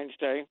Valentine's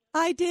Day.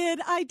 I did,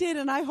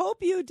 and I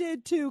hope you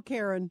did too,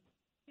 Karen.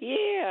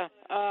 Yeah.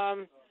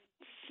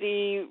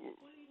 The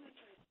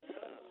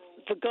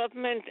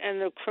government and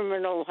the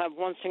criminal have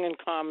one thing in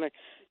common.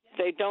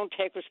 They don't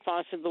take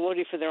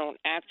responsibility for their own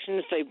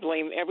actions. They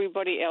blame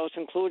everybody else,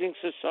 including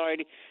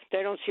society.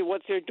 They don't see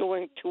what they're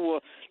doing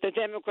to the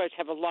Democrats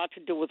have a lot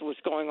to do with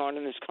what's going on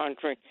in this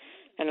country.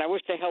 And I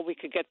wish the hell we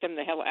could get them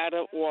the hell out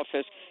of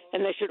office.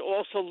 And they should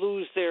also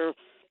lose their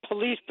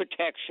police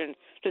protection.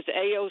 This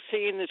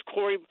AOC and this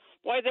Corey,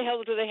 why the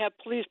hell do they have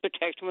police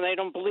protection when they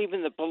don't believe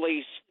in the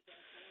police?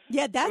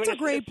 Yeah, that's a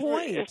great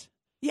point.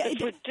 Yeah.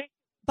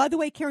 By the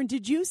way, Karen,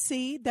 did you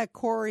see that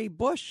Cori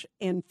Bush,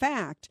 in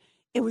fact,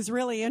 it was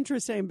really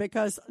interesting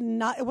because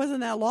it wasn't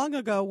that long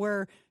ago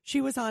where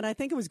she was on, I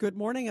think it was Good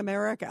Morning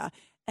America,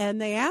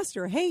 and they asked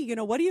her, hey,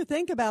 what do you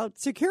think about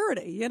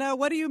security?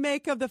 What do you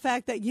make of the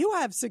fact that you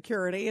have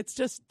security? It's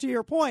just to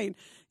your point,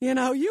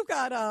 you've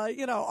got,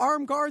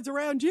 armed guards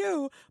around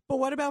you, but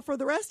what about for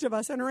the rest of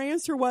us? And her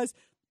answer was,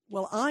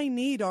 well, I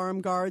need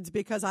armed guards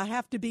because I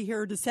have to be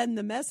here to send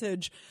the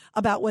message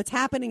about what's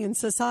happening in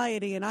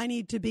society, and I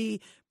need to be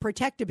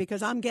protected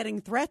because I'm getting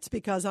threats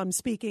because I'm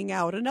speaking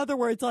out. In other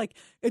words, like,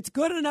 it's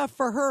good enough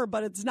for her,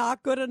 but it's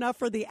not good enough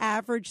for the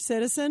average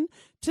citizen.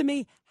 To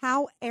me,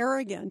 how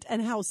arrogant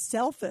and how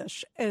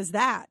selfish is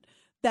that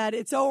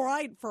it's all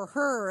right for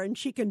her and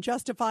she can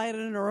justify it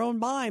in her own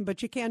mind,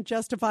 but you can't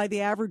justify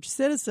the average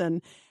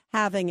citizen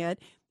having it.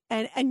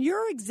 And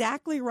you're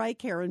exactly right,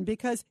 Karen,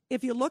 because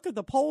if you look at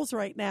the polls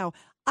right now,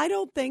 I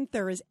don't think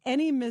there is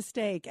any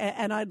mistake.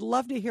 And I'd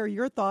love to hear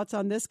your thoughts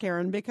on this,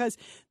 Karen, because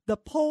the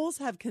polls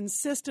have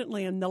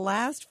consistently in the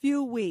last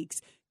few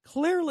weeks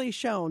clearly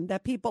shown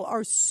that people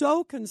are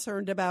so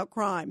concerned about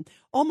crime,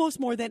 almost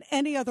more than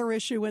any other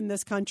issue in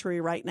this country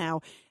right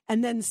now.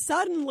 And then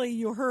suddenly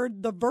you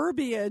heard the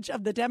verbiage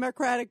of the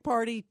Democratic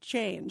Party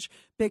change,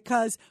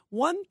 because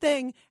one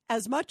thing,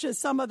 as much as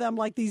some of them,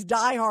 like these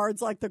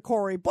diehards like the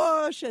Cori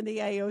Bush and the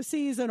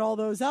AOCs and all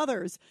those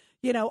others,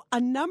 a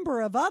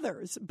number of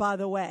others, by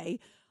the way,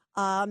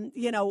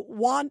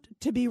 want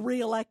to be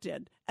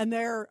reelected, and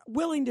they're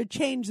willing to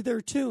change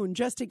their tune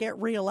just to get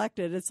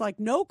reelected. It's like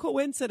no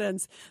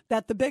coincidence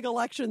that the big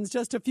election's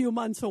just a few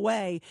months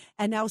away,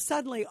 and now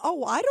suddenly,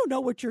 I don't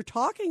know what you're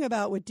talking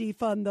about with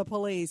defund the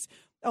police.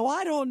 Oh,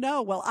 I don't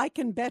know. Well, I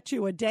can bet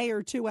you a day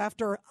or two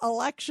after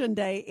Election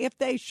Day, if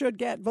they should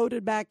get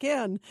voted back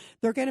in,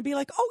 they're going to be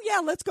like, oh, yeah,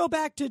 let's go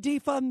back to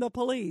defund the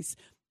police.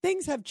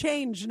 Things have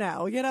changed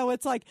now.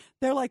 It's like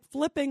they're like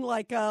flipping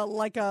like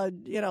a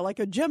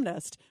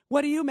gymnast.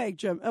 What do you make,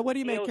 Jim? What do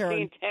you make, Karen?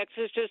 In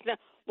Texas just now,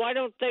 why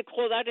don't they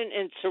call that an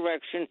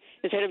insurrection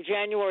instead of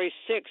January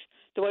 6th?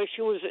 The way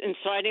she was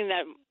inciting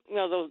that,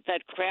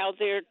 that crowd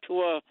there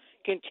to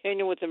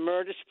continue with the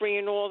murder spree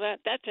and all that.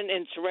 That's an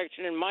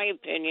insurrection, in my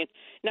opinion.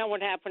 Now,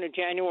 what happened to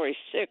January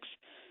 6th?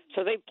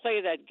 So they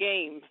play that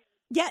game.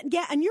 Yeah,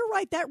 and you're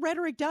right. That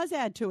rhetoric does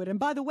add to it. And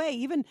by the way,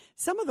 even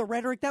some of the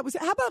rhetoric that was,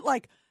 how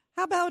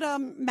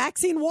about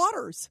Maxine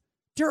Waters?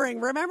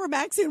 Remember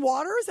Maxine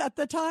Waters at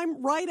the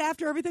time, right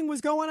after everything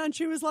was going on,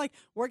 she was like,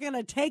 we're going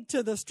to take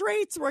to the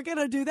streets. We're going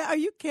to do that. Are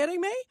you kidding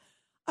me?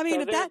 I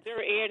mean, so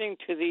they're adding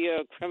to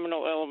the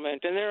criminal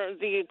element, and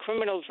the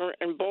criminals are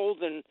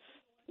emboldened.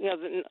 I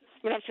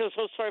feel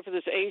so sorry for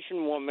this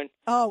Asian woman.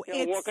 Oh,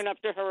 walking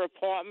up to her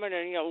apartment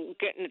and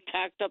getting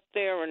attacked up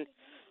there, and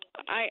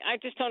I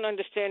just don't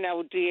understand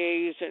our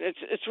DAs, and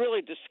it's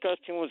really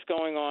disgusting what's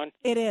going on.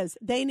 It is.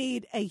 They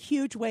need a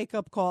huge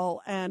wake-up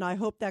call, and I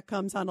hope that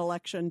comes on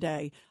Election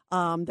Day,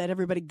 that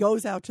everybody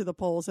goes out to the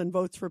polls and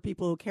votes for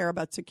people who care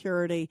about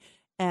security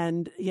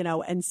and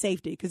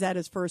safety, because that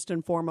is first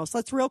and foremost.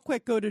 Let's real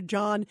quick go to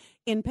John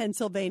in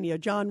Pennsylvania.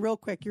 John, real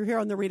quick, you're here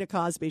on the Rita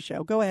Cosby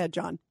Show. Go ahead,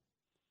 John.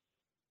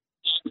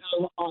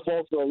 I'm on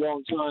for a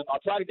long time. I'll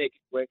try to make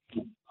it quick.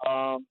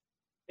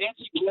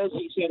 Nancy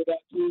Pelosi said about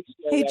 2 weeks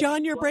ago. Hey,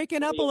 John, you're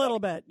breaking up a little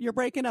bit. You're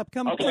breaking up.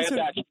 Come okay, closer. I'm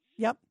back.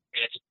 Yep.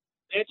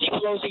 Nancy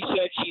Pelosi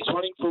said she's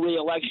running for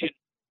re-election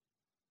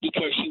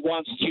because she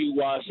wants to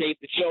save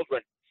the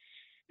children.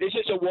 This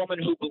is a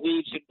woman who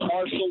believes in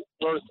partial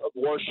birth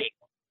abortion,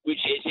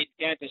 which is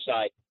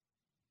infanticide.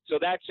 So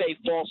that's a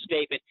false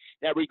statement.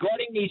 Now,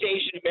 regarding these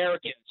Asian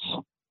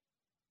Americans,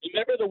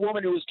 remember the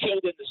woman who was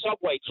killed in the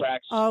subway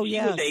tracks? Oh, she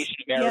yes. was Asian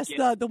American.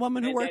 Yes, the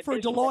woman who worked for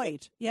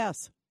Deloitte.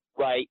 Yes.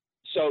 Right.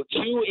 So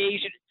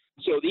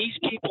so these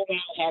people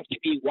now have to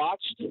be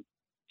watched, and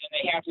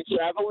they have to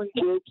travel in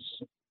groups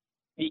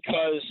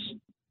because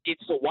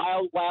it's the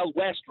wild, wild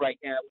west right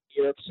now in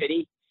New York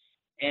City.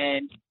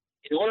 And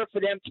in order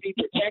for them to be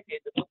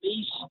protected, the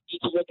police need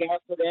to look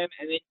out for them,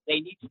 and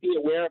they need to be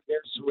aware of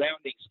their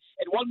surroundings.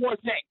 And one more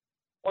thing.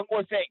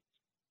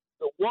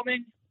 The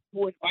woman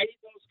who invited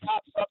those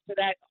cops up to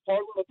that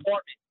Harlem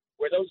apartment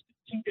where those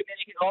 2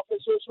 Dominican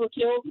officers were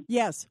killed,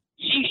 yes,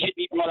 she should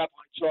be brought up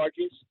on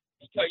charges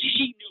because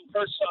she knew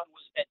her son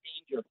was in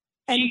danger.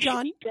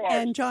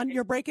 And John,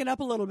 you're breaking up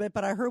a little bit,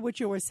 but I heard what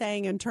you were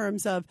saying in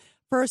terms of,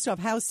 first off,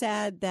 how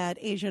sad that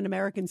Asian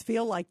Americans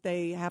feel like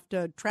they have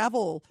to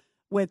travel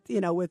with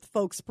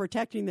folks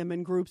protecting them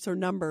in groups or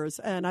numbers.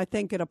 And I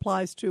think it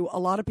applies to a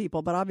lot of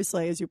people. But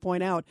obviously, as you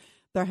point out,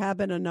 there have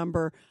been a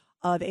number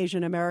of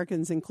Asian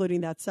Americans,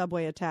 including that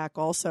subway attack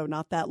also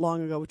not that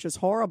long ago, which is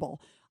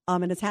horrible.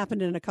 And it's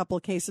happened in a couple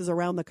of cases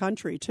around the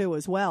country, too,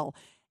 as well.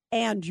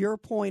 And your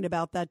point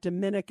about that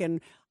Dominican,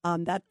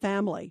 that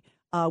family,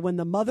 when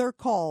the mother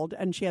called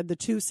and she had the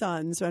 2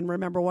 sons, and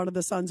remember one of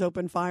the sons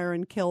opened fire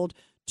and killed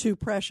 2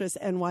 precious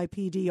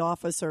NYPD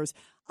officers.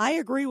 I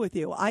agree with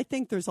you. I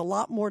think there's a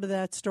lot more to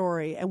that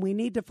story, and we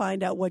need to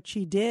find out what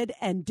she did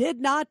and did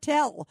not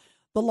tell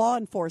the law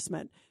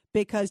enforcement.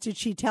 Because did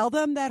she tell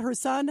them that her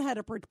son had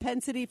a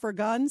propensity for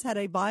guns, had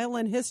a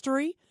violent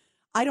history?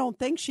 I don't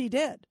think she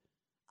did.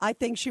 I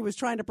think she was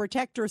trying to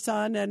protect her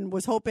son and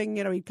was hoping,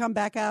 he'd come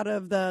back out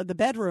of the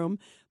bedroom.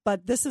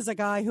 But this is a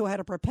guy who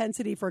had a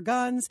propensity for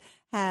guns,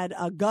 had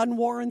gun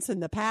warrants in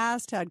the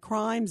past, had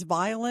crimes,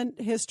 violent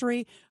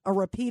history, a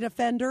repeat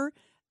offender.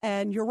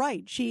 And you're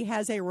right. She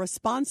has a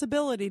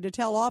responsibility to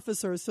tell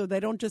officers so they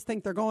don't just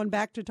think they're going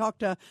back to talk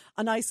to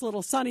a nice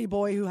little Sonny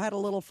boy who had a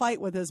little fight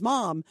with his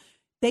mom.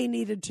 They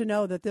needed to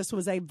know that this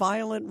was a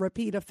violent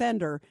repeat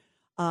offender.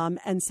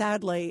 And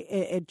sadly,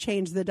 it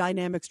changed the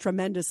dynamics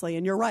tremendously.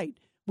 And you're right.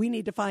 We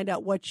need to find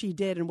out what she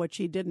did and what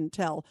she didn't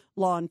tell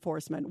law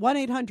enforcement.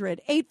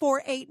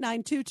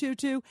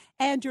 1-800-848-9222.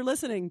 And you're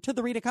listening to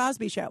The Rita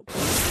Cosby Show.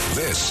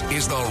 This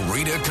is The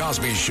Rita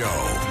Cosby Show.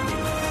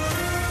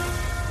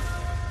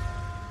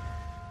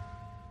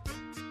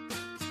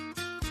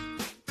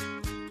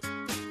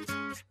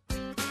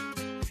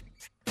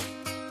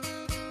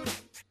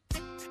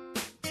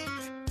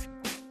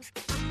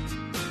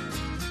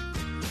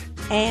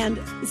 And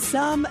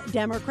some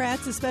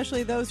Democrats,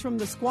 especially those from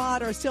the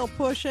squad, are still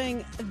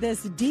pushing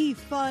this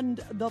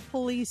defund the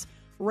police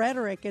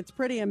rhetoric. It's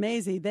pretty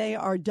amazing. They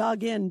are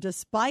dug in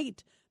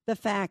despite the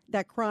fact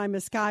that crime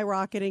is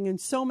skyrocketing in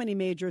so many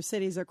major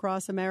cities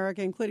across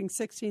America, including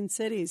 16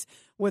 cities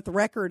with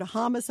record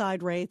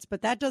homicide rates.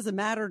 But that doesn't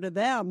matter to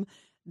them.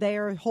 They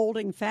are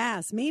holding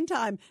fast.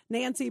 Meantime,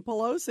 Nancy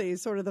Pelosi,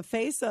 sort of the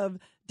face of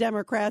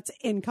Democrats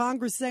in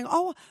Congress, saying,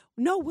 oh,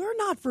 no, we're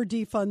not for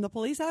defund the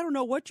police. I don't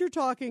know what you're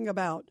talking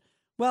about.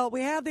 Well,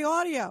 we have the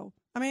audio.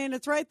 I mean,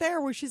 it's right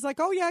there where she's like,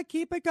 oh, yeah,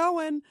 keep it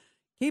going.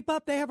 Keep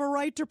up. They have a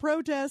right to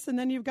protest. And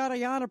then you've got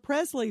Ayanna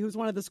Pressley, who's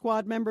one of the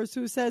squad members,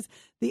 who says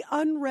the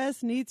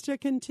unrest needs to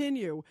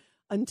continue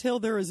until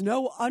there is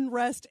no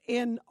unrest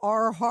in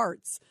our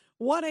hearts.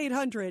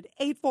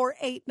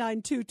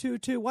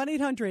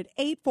 1-800-848-9222.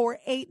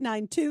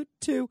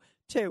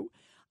 1-800-848-9222.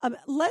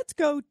 Let's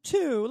go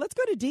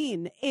to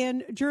Dean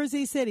in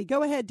Jersey City.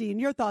 Go ahead, Dean.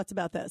 Your thoughts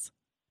about this?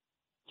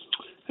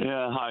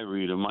 Yeah, hi,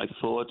 Rita. My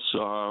thoughts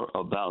are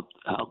about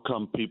how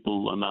come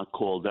people are not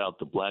called out,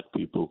 the black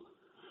people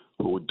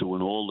who are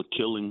doing all the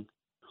killing,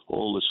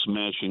 all the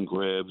smash and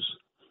grabs,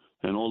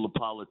 and all the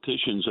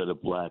politicians that are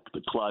black,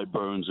 the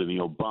Clyburns and the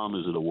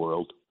Obamas of the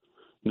world,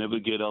 never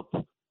get up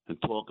and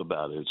talk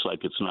about it. It's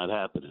like it's not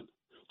happening.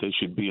 They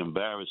should be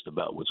embarrassed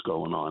about what's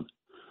going on.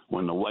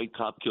 When the white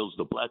cop kills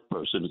the black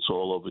person, it's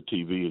all over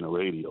TV and the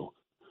radio.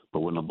 But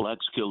when the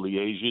blacks kill the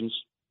Asians,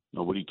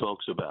 nobody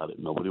talks about it.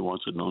 Nobody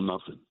wants to know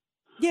nothing.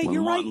 Yeah, When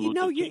you're right. Martin You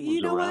know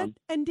Luther what? King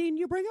And Dean,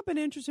 you bring up an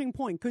interesting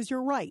point because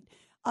you're right.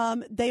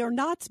 They are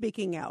not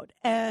speaking out,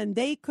 and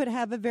they could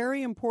have a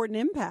very important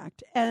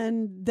impact,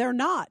 and they're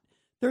not.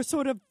 They're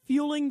sort of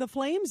fueling the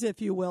flames, if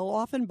you will,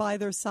 often by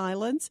their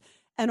silence,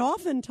 and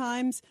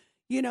oftentimes,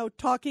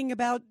 talking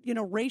about,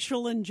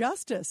 racial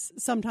injustice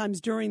sometimes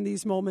during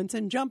these moments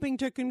and jumping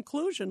to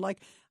conclusion.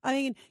 Like, I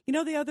mean,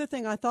 the other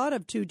thing I thought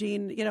of too,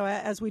 Dean,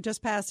 as we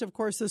just passed, of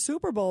course, the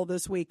Super Bowl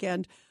this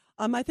weekend,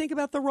 I think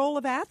about the role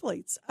of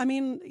athletes. I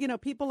mean,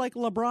 people like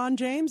LeBron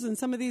James and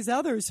some of these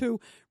others who,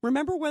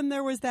 remember when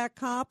there was that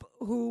cop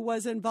who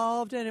was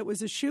involved and it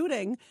was a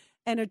shooting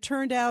and it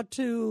turned out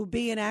to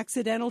be an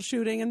accidental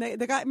shooting. And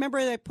the guy, remember,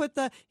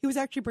 he was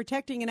actually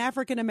protecting an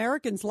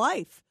African-American's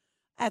life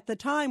at the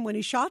time when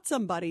he shot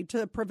somebody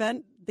to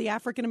prevent the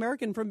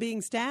African-American from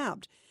being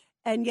stabbed.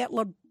 And yet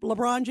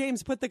LeBron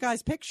James put the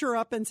guy's picture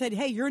up and said,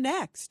 hey, you're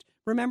next.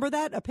 Remember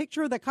that? A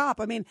picture of the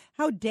cop. I mean,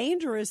 how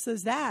dangerous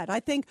is that?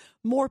 I think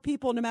more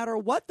people, no matter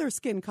what their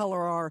skin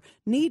color are,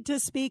 need to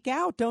speak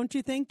out. Don't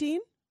you think, Dean?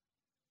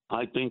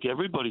 I think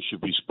everybody should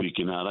be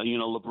speaking out.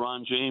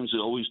 LeBron James is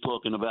always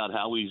talking about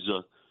how he's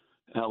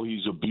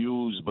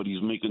abused, but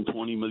he's making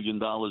 $20 million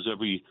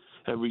every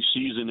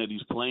season that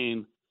he's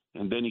playing,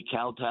 and then he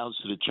kowtows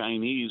to the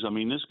Chinese. I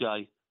mean, this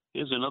guy,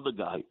 here's another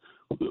guy.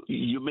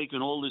 You're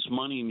making all this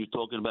money and you're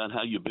talking about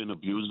how you've been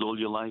abused all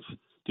your life.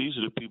 These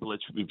are the people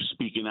that should be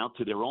speaking out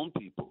to their own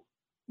people.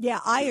 Yeah,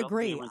 I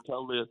agree. And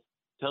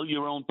tell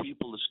your own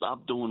people to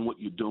stop doing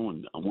what you're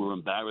doing. We're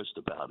embarrassed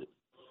about it.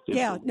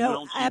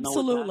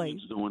 Absolutely. No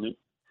doing it.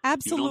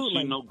 Absolutely. You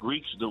don't see no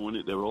Greeks doing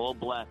it. They're all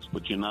blacks,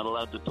 but you're not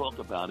allowed to talk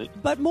about it.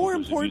 But more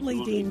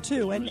importantly, Dean,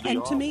 too, and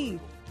to me,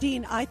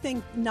 Dean, I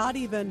think not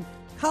even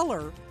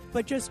color,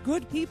 but just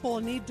good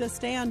people need to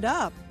stand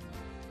up,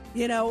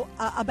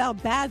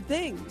 about bad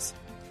things.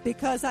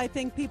 Because I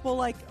think people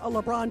like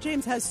LeBron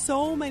James has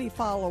so many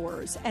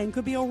followers and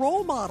could be a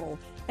role model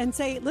and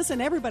say, listen,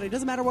 everybody,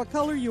 doesn't matter what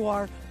color you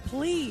are,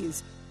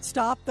 please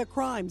stop the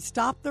crime,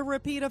 stop the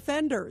repeat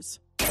offenders.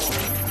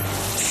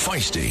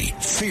 Feisty,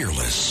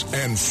 fearless,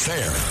 and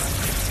fair.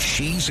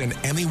 She's an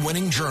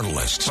Emmy-winning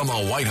journalist from the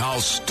White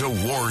House to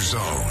war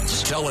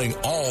zones, telling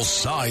all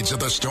sides of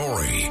the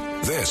story.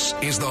 This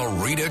is The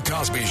Rita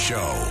Cosby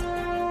Show.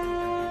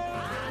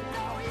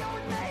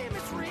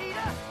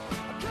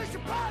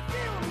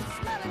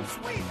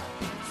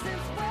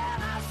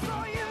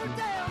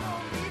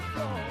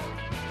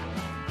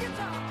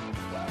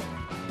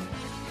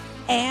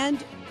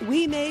 And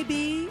we may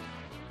be,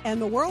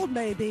 and the world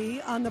may be,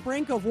 on the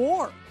brink of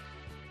war.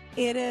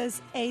 It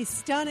is a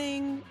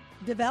stunning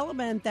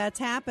development that's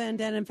happened.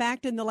 And in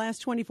fact, in the last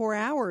 24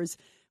 hours,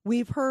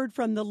 we've heard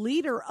from the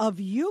leader of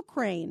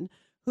Ukraine,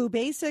 who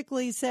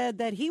basically said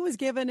that he was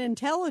given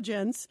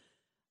intelligence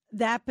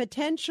that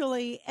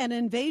potentially an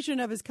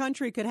invasion of his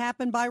country could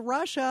happen by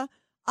Russia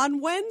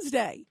on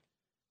Wednesday.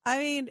 I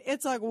mean,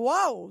 it's like,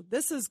 whoa,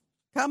 this is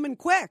coming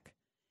quick.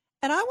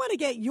 And I want to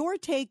get your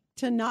take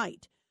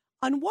tonight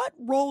on what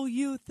role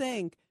you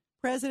think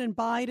President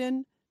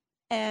Biden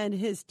and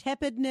his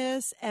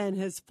tepidness and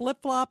his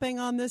flip-flopping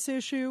on this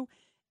issue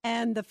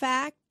and the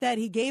fact that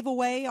he gave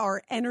away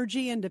our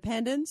energy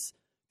independence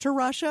to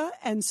Russia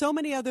and so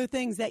many other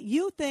things, that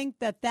you think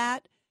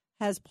that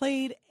has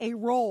played a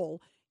role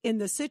in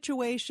the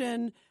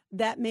situation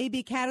that may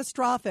be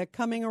catastrophic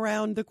coming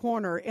around the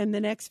corner in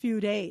the next few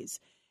days.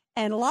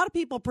 And a lot of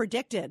people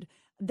predicted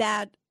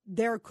that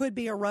there could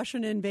be a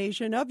Russian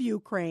invasion of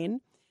Ukraine,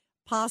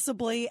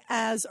 possibly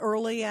as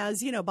early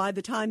as, by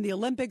the time the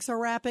Olympics are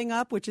wrapping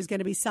up, which is going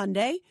to be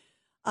Sunday.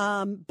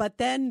 But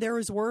then there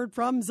is word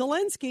from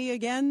Zelensky,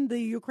 again, the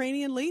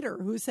Ukrainian leader,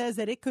 who says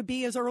that it could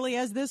be as early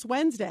as this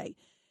Wednesday.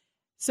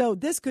 So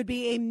this could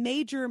be a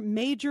major,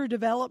 major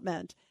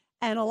development.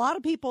 And a lot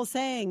of people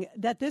saying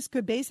that this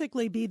could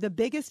basically be the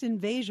biggest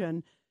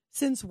invasion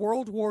since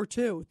World War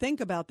II. Think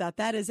about that.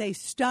 That is a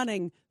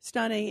stunning,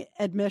 stunning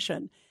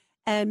admission.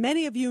 And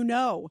many of you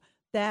know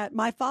that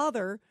my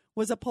father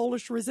was a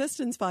Polish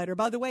resistance fighter.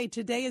 By the way,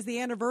 today is the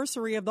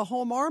anniversary of the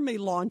Home Army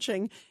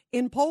launching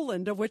in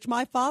Poland, of which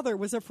my father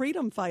was a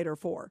freedom fighter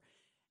for.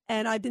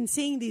 And I've been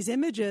seeing these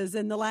images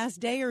in the last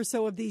day or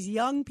so of these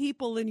young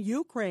people in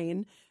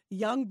Ukraine,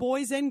 young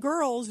boys and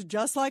girls,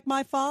 just like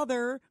my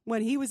father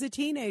when he was a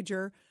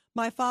teenager.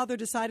 My father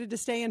decided to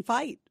stay and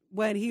fight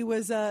when he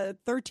was a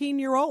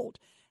 13-year-old.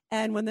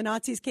 And when the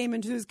Nazis came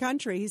into his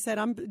country, he said,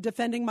 I'm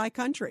defending my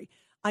country.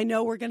 I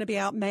know we're going to be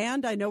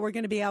outmanned. I know we're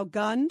going to be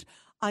outgunned.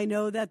 I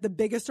know that the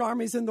biggest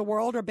armies in the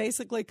world are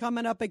basically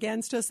coming up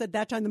against us at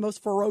that time, the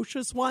most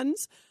ferocious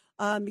ones,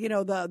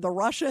 the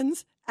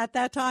Russians at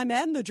that time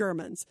and the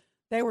Germans.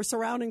 They were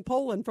surrounding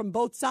Poland from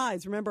both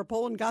sides. Remember,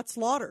 Poland got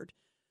slaughtered.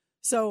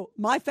 So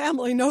my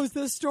family knows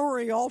this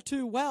story all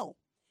too well.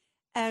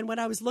 And when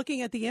I was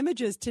looking at the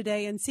images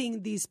today and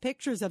seeing these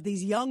pictures of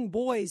these young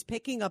boys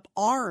picking up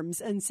arms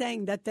and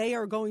saying that they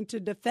are going to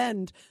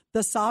defend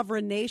the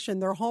sovereign nation,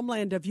 their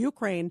homeland of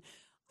Ukraine,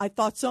 I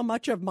thought so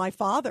much of my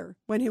father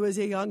when he was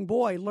a young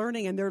boy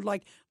learning, and they're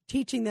like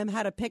teaching them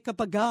how to pick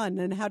up a gun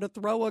and how to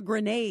throw a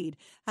grenade,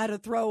 how to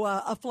throw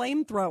a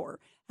flamethrower,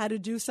 how to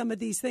do some of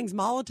these things,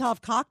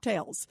 Molotov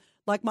cocktails,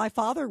 like my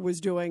father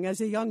was doing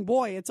as a young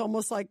boy. It's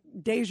almost like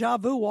deja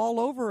vu all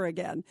over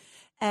again.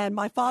 And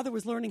my father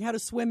was learning how to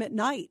swim at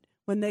night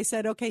when they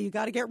said, okay, you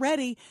got to get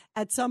ready.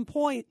 At some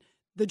point,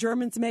 the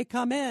Germans may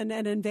come in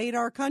and invade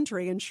our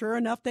country. And sure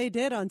enough, they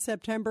did on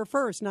September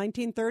 1st,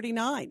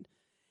 1939.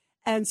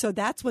 And so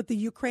that's what the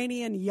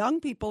Ukrainian young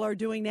people are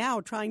doing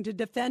now, trying to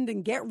defend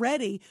and get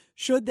ready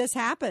should this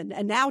happen.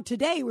 And now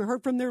today we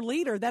heard from their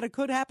leader that it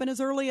could happen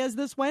as early as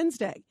this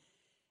Wednesday.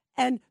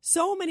 And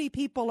so many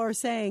people are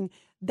saying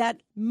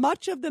that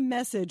much of the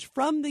message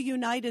from the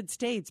United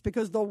States,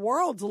 because the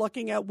world's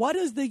looking at what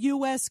is the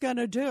U.S. going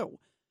to do?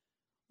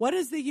 What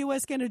is the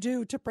U.S. going to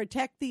do to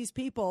protect these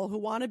people who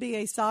want to be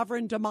a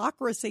sovereign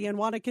democracy and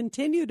want to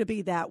continue to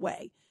be that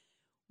way?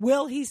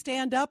 Will he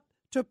stand up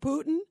to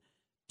Putin?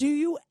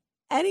 Do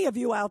any of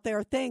you out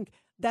there think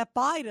that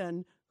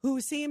Biden,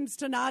 who seems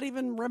to not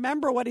even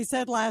remember what he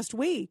said last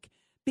week,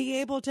 be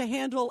able to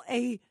handle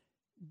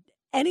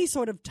any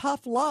sort of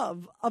tough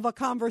love of a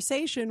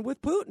conversation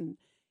with Putin?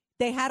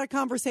 They had a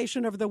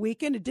conversation over the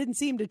weekend. It didn't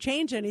seem to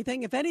change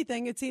anything. If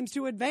anything, it seems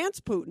to advance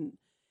Putin.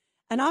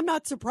 And I'm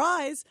not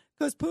surprised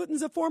because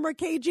Putin's a former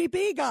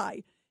KGB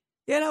guy.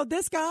 You know,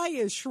 this guy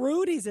is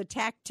shrewd. He's a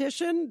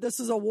tactician. This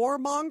is a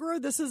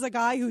warmonger. This is a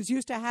guy who's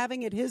used to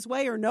having it his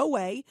way or no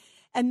way.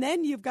 And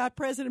then you've got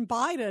President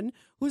Biden,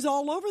 who's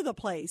all over the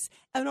place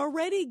and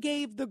already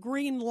gave the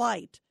green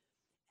light.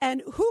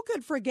 And who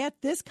could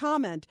forget this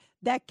comment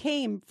that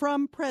came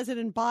from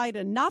President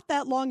Biden not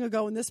that long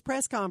ago in this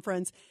press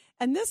conference?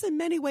 And this in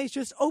many ways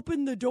just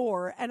opened the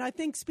door and I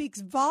think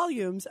speaks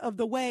volumes of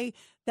the way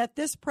that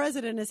this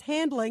president is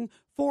handling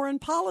foreign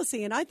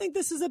policy. And I think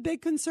this is a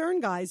big concern,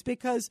 guys,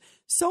 because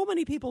so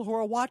many people who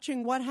are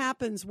watching what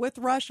happens with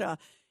Russia,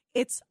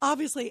 it's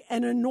obviously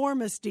an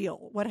enormous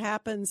deal what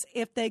happens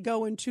if they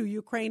go into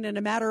Ukraine in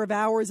a matter of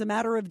hours, a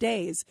matter of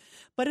days.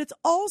 But it's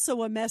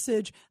also a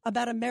message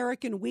about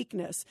American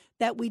weakness,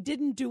 that we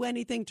didn't do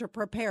anything to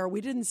prepare.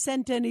 We didn't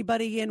send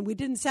anybody in. We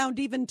didn't sound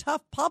even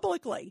tough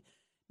publicly.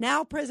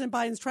 Now President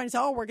Biden's trying to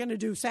say, we're going to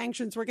do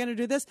sanctions. We're going to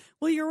do this.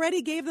 Well, you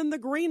already gave them the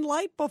green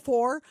light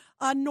before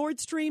on Nord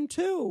Stream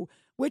 2,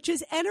 which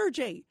is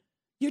energy.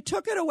 You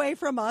took it away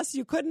from us.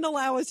 You couldn't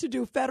allow us to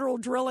do federal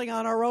drilling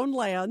on our own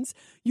lands.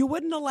 You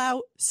wouldn't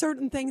allow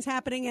certain things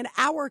happening in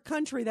our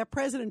country that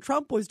President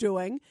Trump was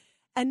doing.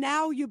 And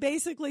now you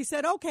basically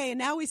said, okay, and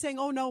now he's saying,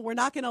 oh, no, we're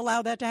not going to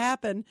allow that to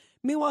happen.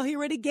 Meanwhile, he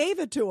already gave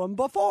it to him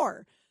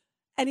before.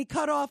 And he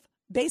cut off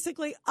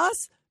basically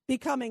us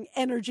becoming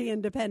energy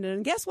independent.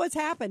 And guess what's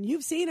happened?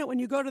 You've seen it when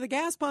you go to the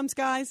gas pumps,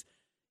 guys.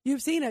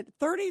 You've seen it.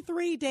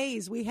 33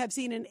 days we have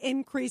seen an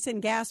increase in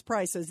gas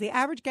prices. The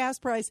average gas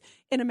price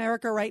in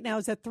America right now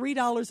is at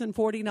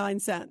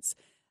 $3.49.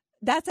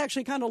 That's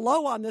actually kind of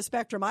low on the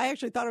spectrum. I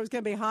actually thought it was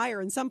going to be higher.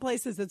 In some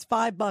places, it's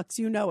 $5.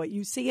 You know it.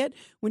 You see it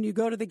when you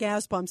go to the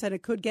gas pumps, and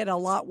it could get a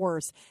lot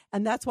worse.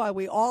 And that's why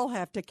we all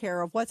have to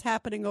care of what's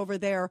happening over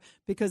there,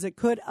 because it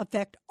could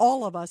affect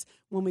all of us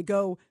when we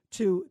go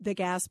to the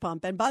gas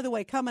pump. And by the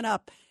way, coming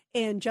up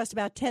in just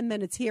about 10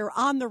 minutes here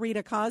on the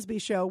Rita Cosby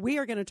Show, we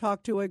are going to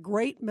talk to a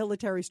great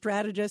military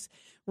strategist,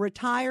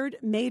 retired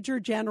Major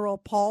General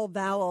Paul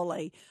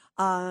Vallely.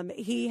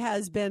 He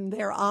has been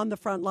there on the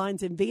front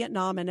lines in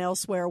Vietnam and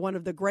elsewhere, one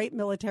of the great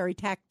military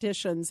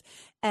tacticians,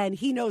 and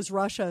he knows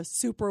Russia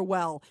super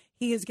well.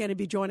 He is going to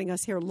be joining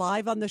us here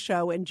live on the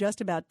show in just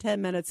about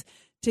 10 minutes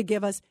to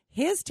give us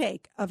his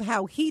take of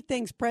how he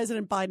thinks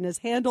President Biden has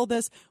handled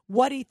this,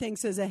 what he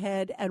thinks is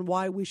ahead, and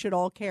why we should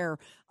all care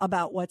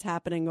about what's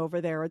happening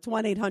over there. It's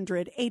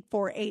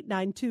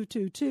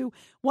 1-800-848-9222,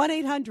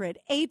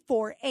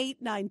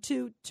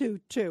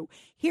 1-800-848-9222.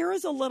 Here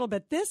is a little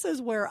bit. This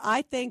is where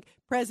I think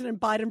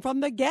President Biden from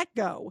the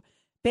get-go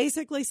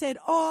basically said,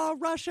 oh,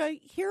 Russia,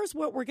 here's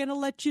what we're going to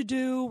let you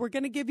do. We're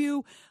going to give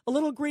you a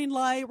little green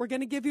light. We're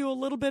going to give you a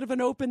little bit of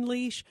an open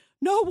leash.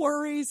 No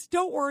worries.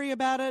 Don't worry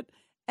about it.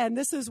 And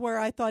this is where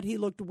I thought he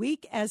looked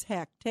weak as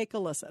heck. Take a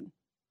listen.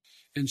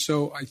 And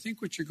so I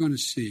think what you're going to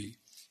see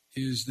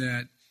is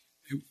that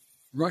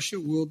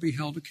Russia will be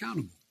held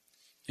accountable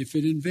if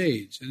it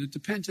invades. And it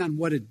depends on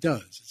what it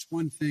does. It's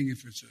one thing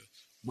if it's a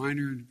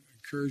minor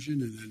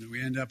incursion and then we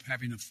end up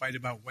having a fight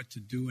about what to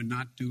do and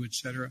not do, et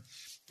cetera.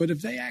 But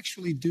if they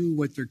actually do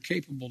what they're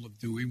capable of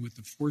doing with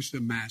the force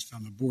amassed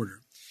on the border,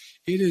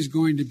 it is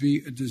going to be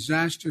a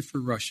disaster for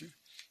Russia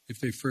if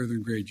they further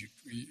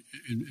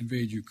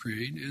invade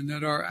Ukraine, and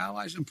that our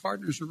allies and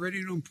partners are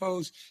ready to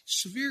impose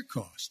severe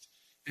cost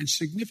and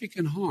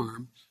significant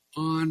harm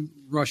on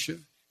Russia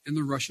and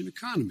the Russian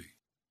economy.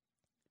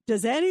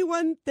 Does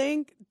anyone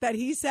think that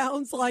he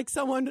sounds like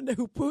someone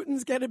who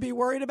Putin's going to be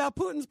worried about?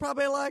 Putin's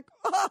probably like,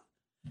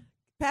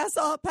 pass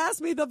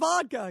me the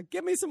vodka.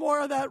 Give me some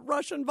more of that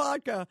Russian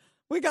vodka.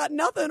 We got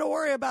nothing to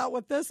worry about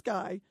with this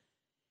guy.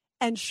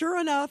 And sure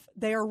enough,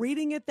 they are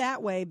reading it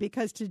that way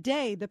because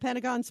today the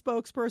Pentagon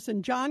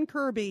spokesperson John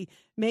Kirby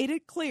made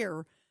it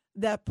clear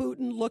that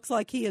Putin looks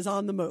like he is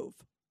on the move.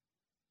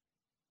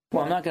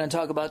 Well, I'm not going to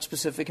talk about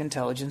specific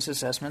intelligence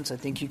assessments. I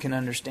think you can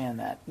understand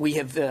that. We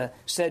have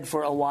said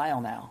for a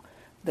while now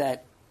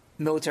that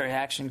military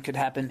action could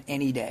happen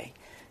any day.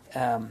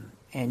 And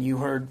you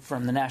heard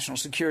from the National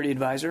Security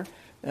Advisor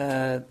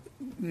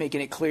making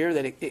it clear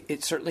that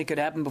it certainly could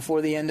happen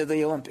before the end of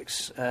the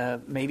Olympics,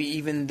 maybe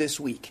even this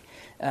week.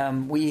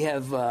 We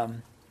have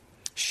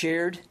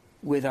shared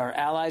with our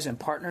allies and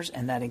partners,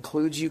 and that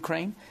includes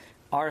Ukraine,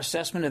 our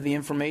assessment of the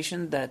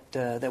information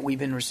that we've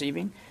been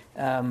receiving,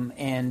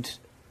 and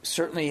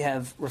certainly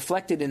have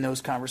reflected in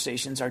those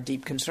conversations our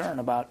deep concern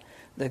about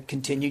the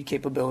continued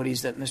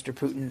capabilities that Mr.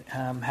 Putin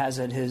has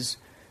at his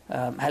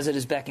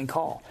beck and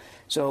call.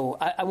 So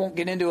I won't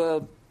get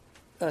into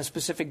a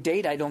specific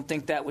date. I don't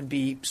think that would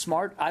be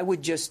smart. I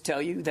would just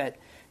tell you that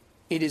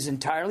it is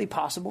entirely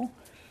possible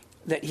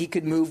that he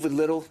could move with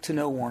little to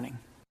no warning.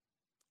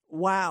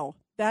 Wow.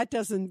 That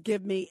doesn't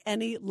give me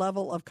any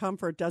level of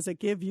comfort. Does it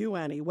give you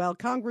any? Well,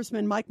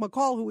 Congressman Mike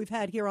McCall, who we've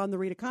had here on the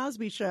Rita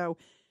Cosby Show,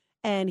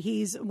 and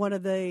he's one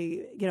of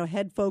the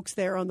head folks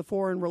there on the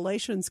Foreign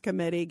Relations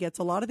Committee, gets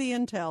a lot of the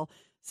intel,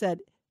 said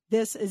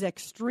this is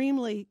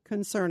extremely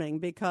concerning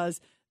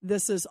because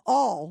this is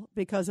all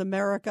because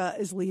America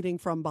is leading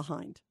from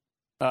behind.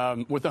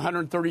 With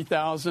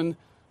 130,000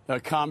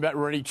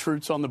 combat-ready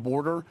troops on the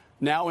border,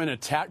 now in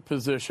attack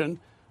position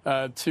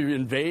to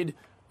invade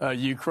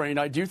Ukraine,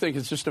 I do think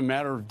it's just a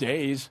matter of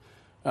days,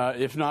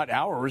 if not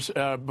hours,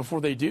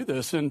 before they do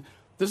this. And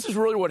this is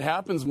really what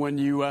happens when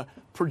you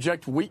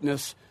project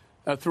weakness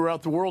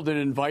throughout the world. It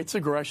invites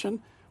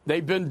aggression.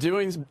 They've been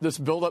doing this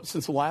buildup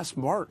since last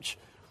March,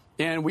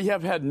 and we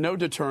have had no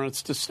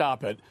deterrence to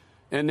stop it.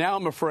 And now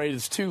I'm afraid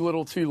it's too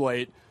little too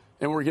late,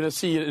 and we're going to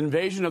see an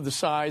invasion of the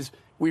size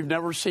we've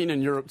never seen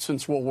in Europe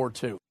since World War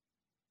II.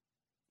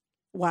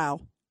 Wow.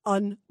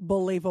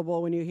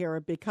 Unbelievable when you hear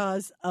it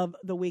because of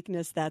the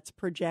weakness that's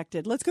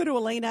projected. Let's go to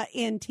Elena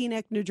in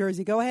Teaneck, New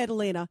Jersey. Go ahead,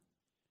 Elena.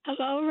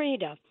 Hello,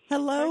 Rita.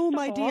 Hello,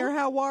 my dear.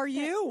 How are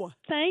you?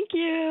 Thank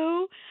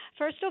you.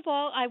 First of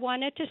all, I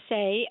wanted to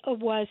say,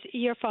 was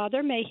your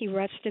father, may he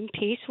rest in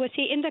peace, was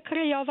he in the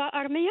Krajowa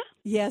Armia?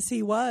 Yes,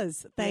 he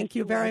was. Thank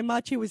you very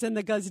much. He was in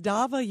the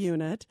Gazdawa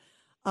unit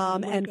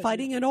and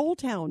fighting in Old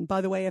Town.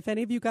 By the way, if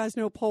any of you guys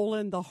know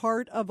Poland, the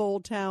heart of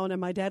Old Town, and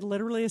my dad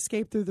literally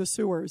escaped through the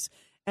sewers.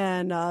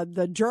 And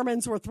the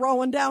Germans were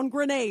throwing down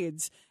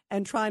grenades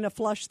and trying to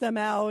flush them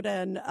out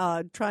and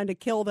trying to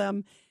kill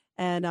them.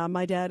 And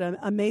my dad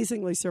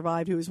amazingly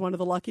survived. He was one of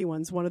the lucky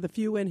ones, one of the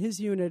few in his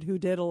unit who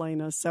did,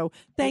 Elena. So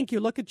thank you.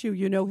 Look at you.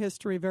 You know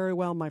history very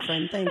well, my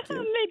friend. Thank you.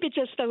 Maybe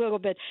just a little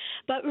bit.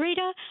 But,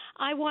 Rita,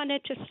 I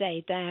wanted to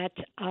say that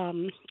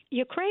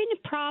Ukraine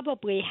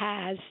probably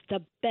has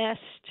the best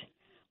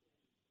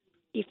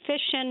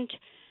efficient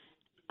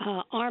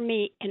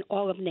army in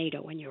all of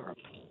NATO and Europe.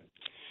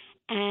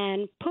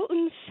 And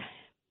Putin's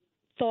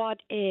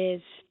thought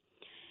is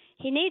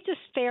he needs a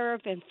sphere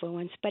of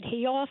influence, but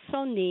he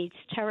also needs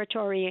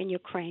territory in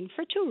Ukraine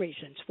for two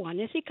reasons. One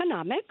is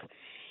economic.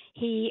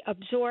 He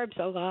absorbs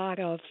a lot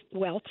of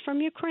wealth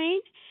from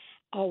Ukraine,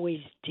 always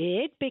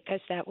did,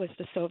 because that was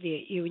the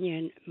Soviet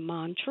Union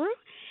mantra.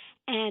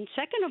 And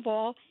second of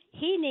all,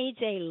 he needs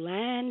a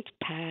land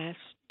pass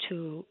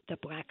to the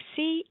Black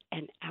Sea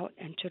and out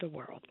into the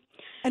world.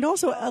 And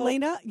also,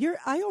 Elena,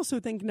 I also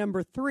think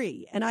number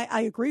three, and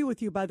I agree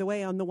with you, by the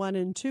way, on the 1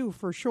 and 2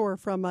 for sure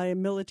from a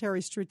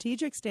military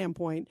strategic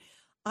standpoint.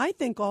 I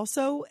think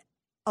also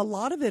a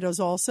lot of it is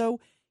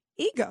also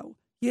ego.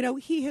 You know,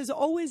 he has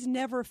always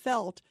never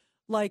felt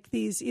like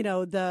these,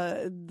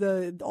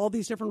 the all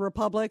these different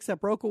republics that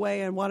broke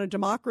away and wanted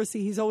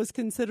democracy, he's always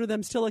considered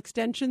them still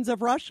extensions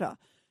of Russia.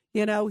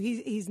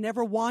 He's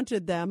never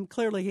wanted them.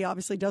 Clearly, he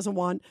obviously doesn't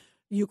want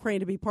Ukraine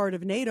to be part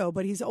of NATO,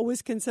 but he's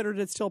always considered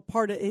it still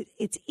part of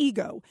its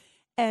ego.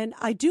 And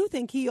I do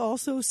think he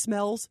also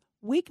smells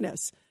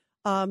weakness.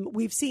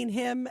 We've seen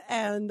him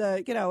and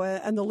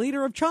the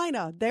leader of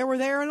China. They were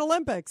there in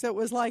Olympics. It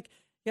was like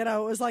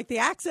the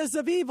axis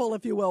of evil,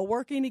 if you will,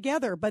 working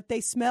together. But they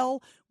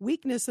smell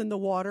weakness in the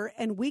water,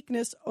 and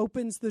weakness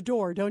opens the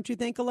door. Don't you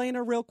think,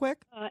 Elena, real quick?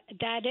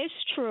 That is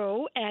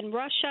true. And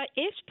Russia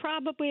is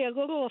probably a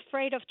little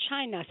afraid of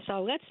China.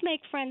 So let's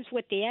make friends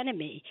with the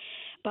enemy.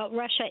 But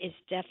Russia is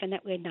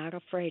definitely not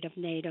afraid of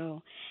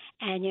NATO.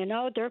 And,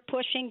 they're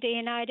pushing the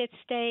United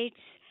States.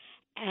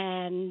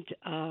 And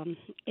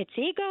it's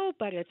ego,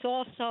 but it's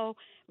also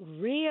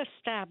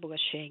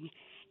reestablishing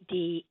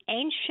the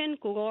ancient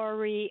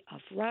glory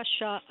of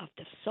Russia, of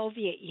the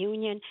Soviet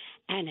Union.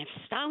 And if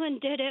Stalin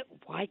did it,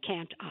 why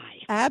can't I?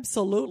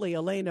 Absolutely,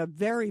 Elena.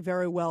 Very,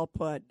 very well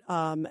put.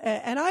 And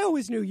I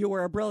always knew you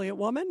were a brilliant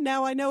woman.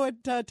 Now I know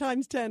it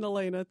times 10,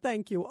 Elena.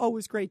 Thank you.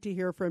 Always great to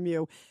hear from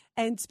you.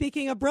 And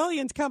speaking of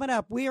brilliance, coming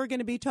up, we are going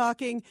to be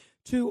talking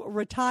to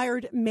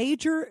retired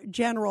Major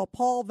General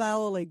Paul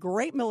Vallely,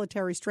 great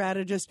military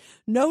strategist,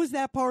 knows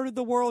that part of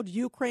the world,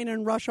 Ukraine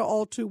and Russia,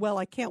 all too well.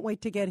 I can't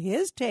wait to get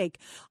his take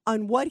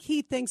on what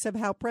he thinks of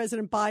how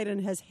President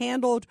Biden has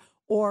handled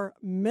or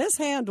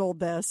mishandled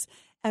this.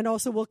 And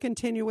also, we'll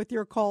continue with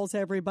your calls,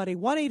 everybody.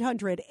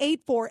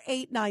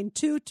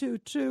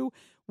 1-800-848-9222.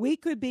 We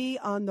could be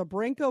on the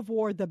brink of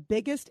war. The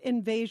biggest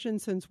invasion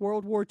since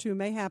World War II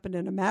may happen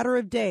in a matter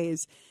of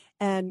days.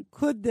 And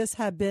could this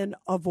have been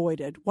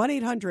avoided?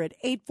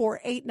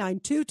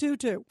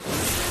 1-800-848-9222.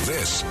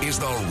 This is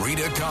the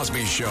Rita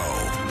Cosby Show.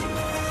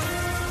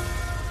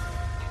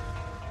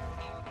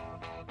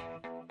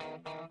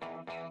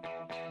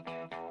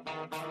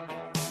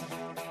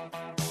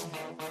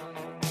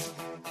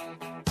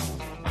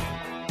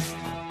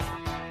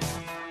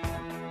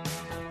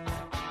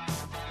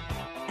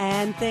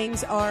 And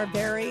things are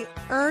very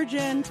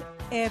urgent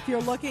if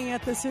you're looking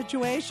at the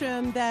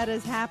situation that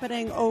is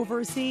happening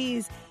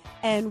overseas.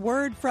 And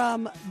word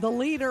from the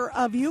leader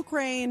of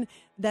Ukraine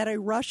that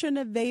a Russian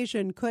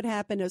invasion could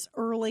happen as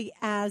early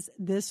as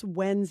this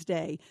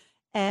Wednesday.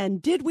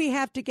 And did we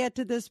have to get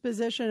to this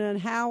position, and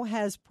how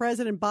has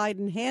President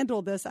Biden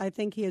handled this? I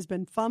think he has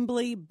been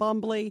fumbly,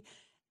 bumbly,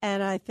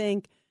 and I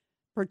think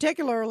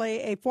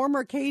particularly a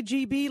former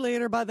KGB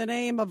leader by the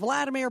name of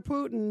Vladimir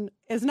Putin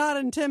is not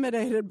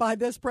intimidated by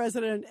this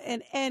president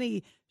in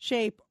any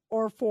shape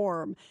or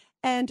form.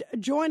 And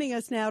joining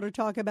us now to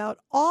talk about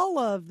all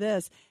of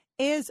this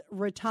is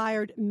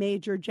retired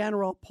Major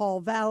General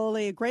Paul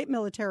Vallely, a great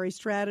military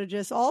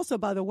strategist. Also,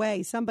 by the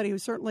way, somebody who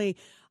certainly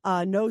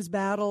knows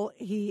battle.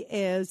 He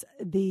is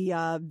the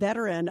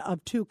veteran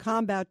of 2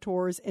 combat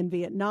tours in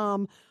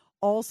Vietnam,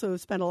 also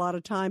spent a lot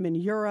of time in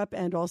Europe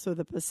and also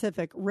the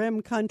Pacific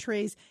Rim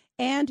countries.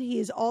 And he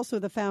is also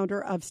the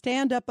founder of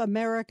Stand Up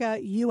America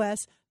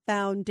U.S.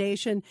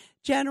 Foundation.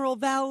 General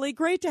Vallely,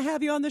 great to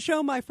have you on the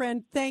show, my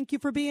friend. Thank you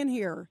for being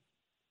here.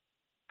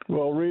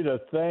 Well,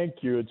 Rita, thank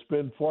you. It's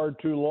been far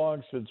too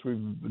long since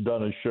we've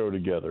done a show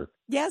together.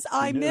 Yes,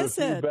 I miss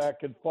it.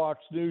 Back at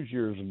Fox News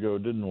years ago,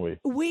 didn't we?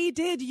 We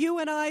did. You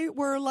and I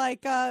were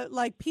like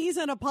peas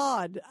in a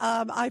pod.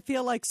 I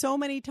feel like so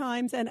many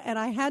times, and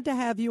I had to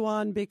have you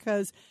on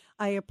because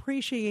I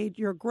appreciate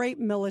your great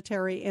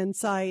military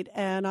insight,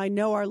 and I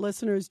know our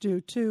listeners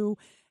do too.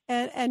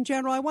 And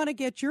General, I want to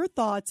get your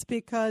thoughts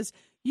because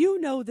you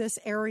know this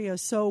area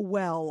so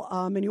well,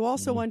 and you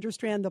also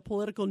understand the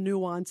political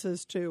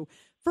nuances too.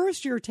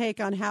 First, your take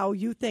on how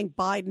you think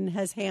Biden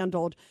has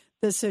handled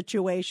the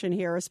situation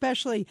here,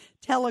 especially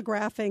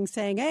telegraphing,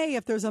 saying, hey,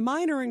 if there's a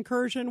minor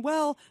incursion,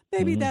 well,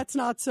 maybe that's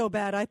not so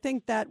bad. I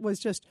think that was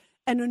just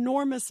an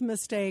enormous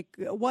mistake,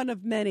 one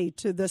of many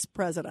to this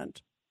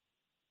president.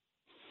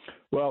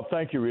 Well,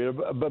 thank you,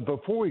 Rita. But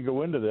before we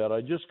go into that,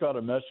 I just got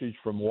a message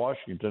from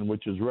Washington,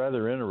 which is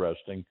rather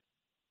interesting,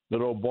 that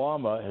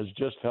Obama has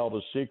just held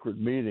a secret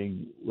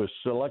meeting with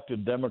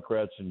selected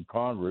Democrats in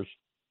Congress,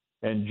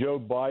 and Joe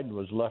Biden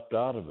was left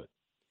out of it.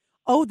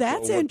 Oh,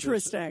 that's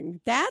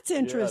interesting. That's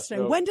interesting.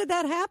 Yeah, so when did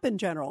that happen,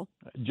 General?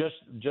 Just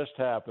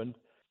happened,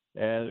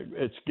 and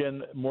it's,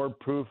 again, more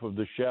proof of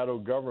the shadow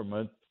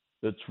government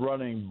that's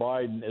running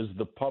Biden as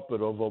the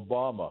puppet of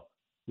Obama,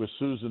 with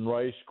Susan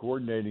Rice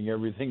coordinating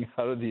everything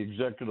out of the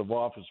executive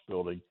office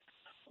building.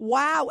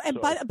 Wow. And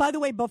by the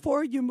way,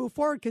 before you move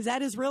forward, because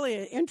that is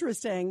really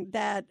interesting,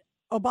 that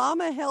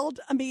Obama held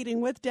a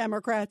meeting with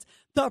Democrats.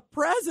 The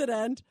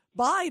president,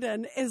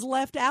 Biden, is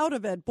left out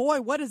of it.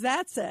 Boy, what does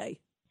that say?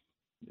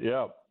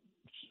 Yeah,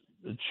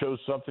 it shows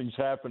something's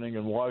happening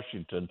in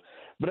Washington.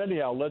 But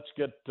anyhow, let's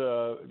get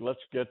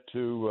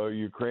to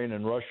Ukraine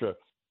and Russia.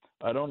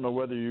 I don't know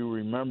whether you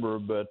remember,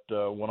 but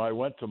when I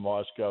went to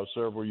Moscow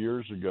several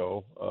years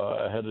ago,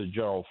 ahead of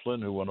General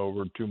Flynn, who went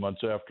over 2 months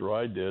after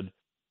I did,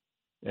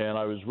 and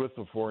I was with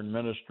the foreign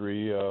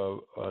ministry,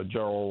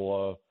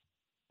 General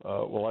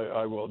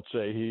I will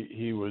say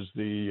he was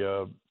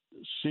the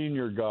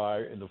senior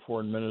guy in the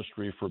foreign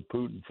ministry for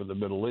Putin for the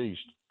Middle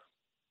East.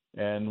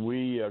 And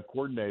we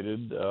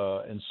coordinated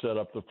and set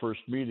up the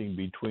first meeting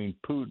between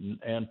Putin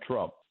and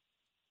Trump.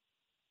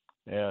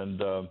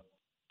 And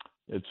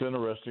it's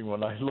interesting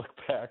when I look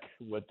back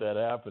what that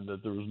happened,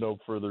 that there was no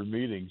further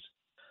meetings.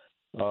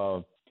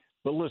 But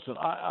listen,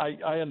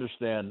 I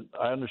understand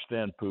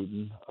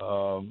Putin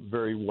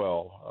very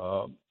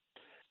well.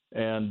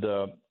 And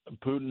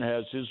Putin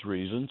has his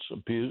reasons.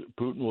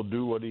 Putin will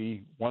do what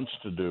he wants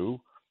to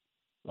do.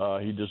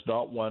 He does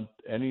not want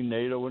any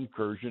NATO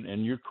incursion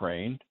in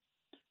Ukraine.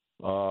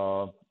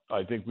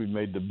 I think we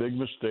made the big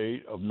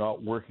mistake of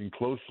not working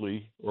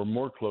closely or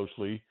more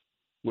closely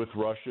with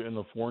Russia and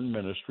the foreign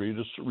ministry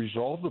to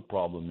resolve the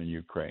problem in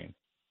Ukraine.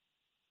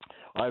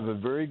 I have a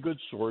very good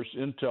source,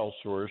 intel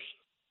source,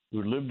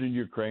 who lived in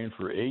Ukraine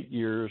for 8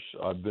 years.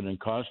 I've been in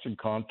constant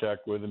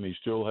contact with him. He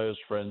still has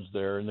friends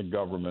there in the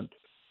government.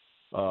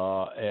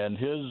 And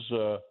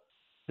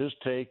his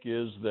take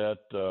is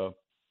that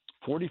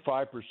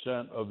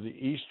 45% of the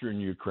eastern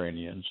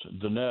Ukrainians,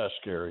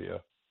 Donetsk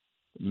area,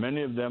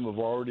 many of them have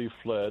already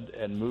fled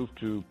and moved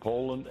to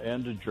Poland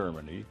and to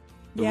Germany.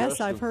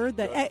 Yes, I've heard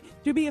that.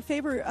 Do me a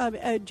favor,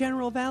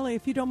 General Valley,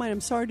 if you don't mind.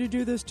 I'm sorry to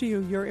do this to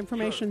you. Your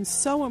information's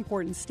so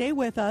important. Stay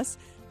with us.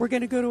 We're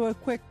going to go to a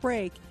quick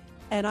break.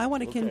 And I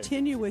want to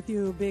continue with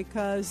you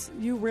because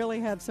you really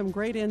have some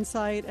great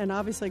insight and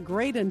obviously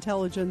great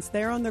intelligence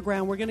there on the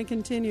ground. We're going to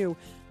continue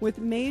with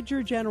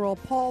Major General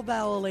Paul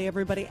Vallely,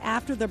 everybody,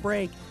 after the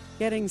break,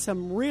 getting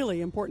some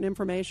really important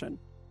information.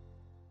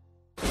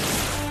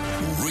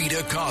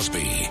 Rita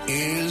Cosby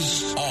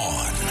is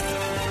on.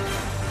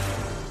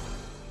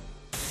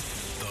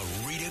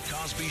 The Rita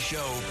Cosby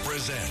Show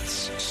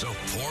presents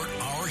Support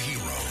Our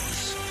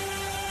Heroes.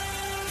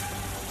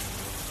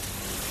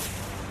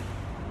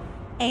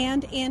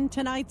 And in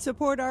tonight's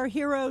Support Our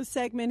Heroes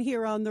segment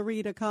here on the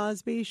Rita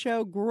Cosby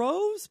Show,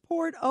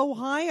 Groveport,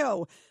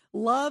 Ohio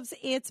loves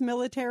its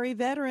military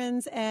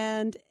veterans,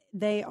 and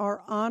they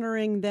are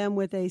honoring them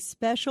with a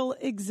special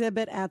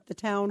exhibit at the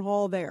town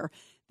hall there.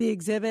 The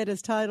exhibit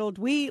is titled,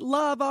 We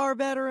Love Our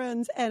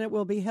Veterans, and it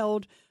will be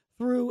held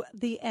through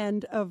the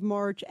end of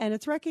March. And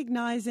it's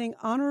recognizing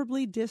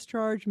honorably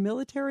discharged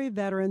military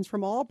veterans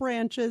from all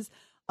branches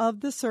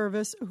of the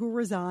service who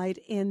reside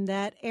in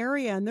that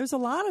area. And there's a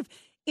lot of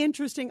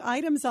interesting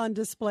items on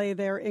display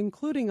there,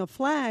 including a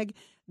flag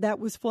that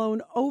was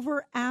flown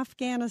over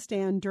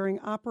Afghanistan during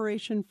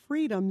Operation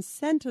Freedom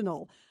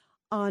Sentinel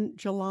on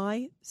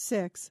July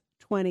 6,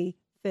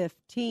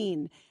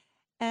 2015.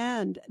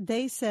 And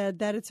they said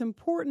that it's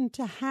important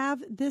to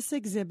have this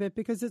exhibit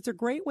because it's a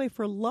great way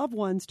for loved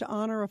ones to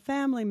honor a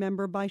family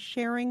member by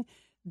sharing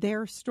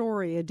their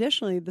story.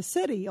 Additionally, the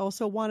city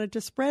also wanted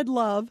to spread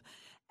love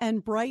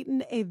and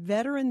brighten a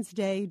Veterans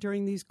Day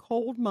during these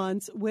cold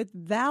months with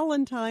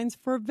Valentines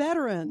for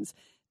Veterans.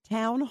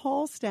 Town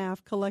hall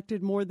staff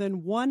collected more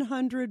than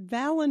 100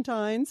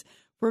 Valentines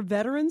for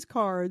veterans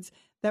cards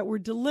that were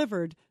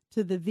delivered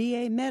to the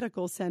VA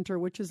Medical Center,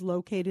 which is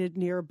located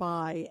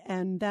nearby.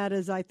 And that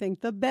is, I think,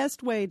 the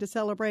best way to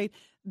celebrate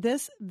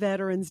this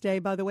Veterans Day.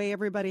 By the way,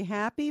 everybody,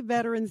 happy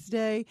Veterans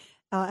Day.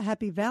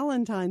 Happy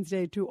Valentine's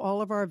Day to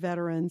all of our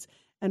veterans,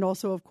 and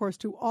also, of course,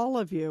 to all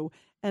of you.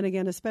 And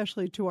again,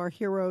 especially to our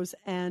heroes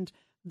and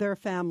their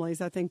families.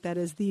 I think that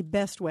is the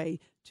best way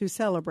to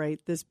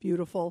celebrate this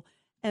beautiful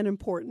and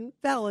important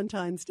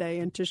Valentine's Day,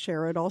 and to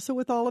share it also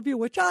with all of you,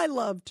 which I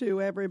love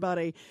to,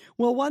 everybody.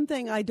 Well, one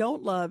thing I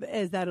don't love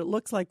is that it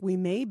looks like we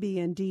may be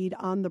indeed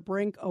on the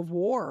brink of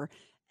war.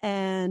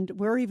 And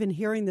we're even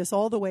hearing this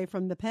all the way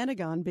from the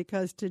Pentagon,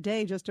 because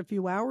today, just a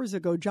few hours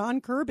ago,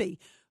 John Kirby,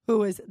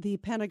 who is the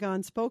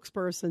Pentagon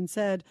spokesperson,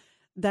 said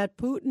that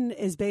Putin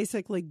is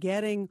basically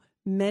getting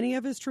many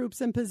of his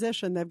troops in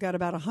position. They've got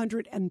about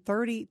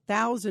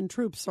 130,000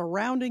 troops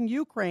surrounding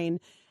Ukraine,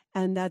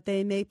 and that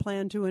they may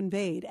plan to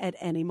invade at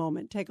any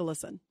moment. Take a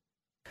listen.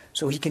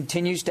 So he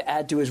continues to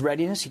add to his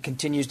readiness. He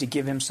continues to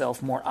give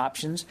himself more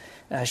options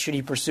should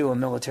he pursue a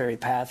military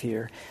path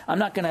here. I'm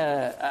not going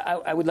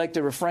to. I would like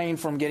to refrain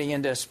from getting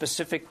into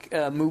specific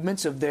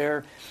movements of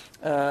their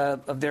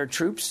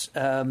troops.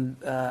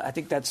 I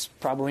think that's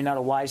probably not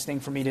a wise thing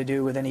for me to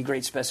do with any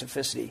great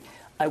specificity.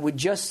 I would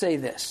just say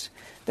this,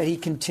 that he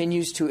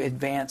continues to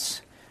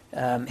advance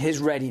his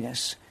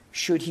readiness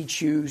should he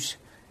choose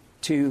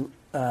to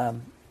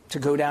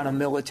go down a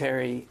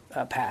military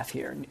path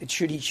here.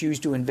 Should he choose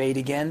to invade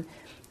again,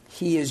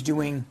 he is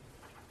doing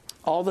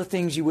all the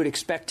things you would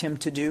expect him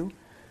to do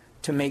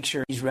to make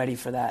sure he's ready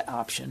for that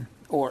option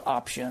or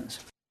options.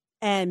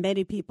 And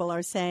many people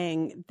are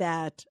saying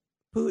that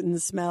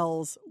Putin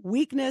smells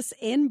weakness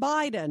in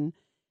Biden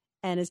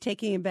and is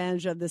taking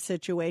advantage of the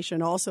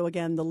situation. Also,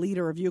 again, the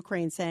leader of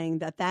Ukraine saying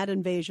that that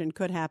invasion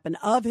could happen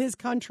of his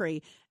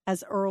country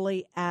as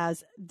early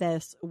as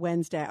this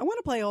Wednesday. I want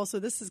to play also,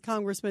 this is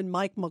Congressman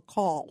Mike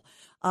McCall,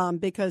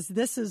 because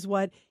this is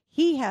what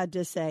he had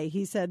to say.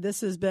 He said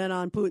this has been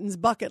on Putin's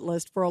bucket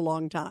list for a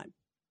long time.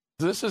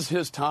 This is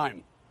his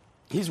time.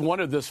 He's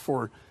wanted this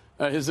for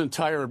his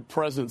entire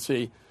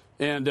presidency.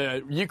 And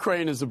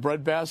Ukraine is a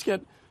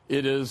breadbasket.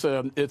 It's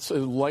a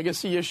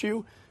legacy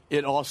issue.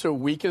 It also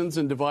weakens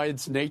and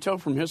divides NATO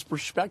from his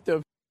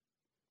perspective.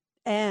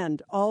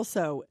 And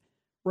also,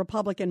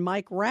 Republican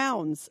Mike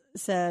Rounds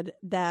said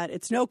that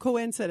it's no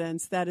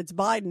coincidence that it's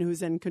Biden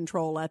who's in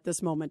control at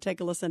this moment. Take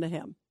a listen to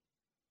him.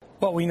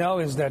 What we know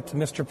is that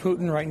Mr.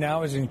 Putin right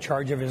now is in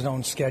charge of his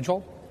own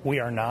schedule. We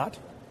are not.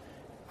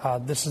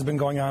 This has been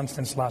going on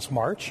since last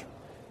March.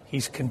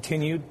 He's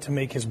continued to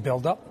make his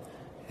buildup.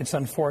 It's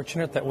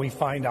unfortunate that we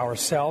find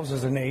ourselves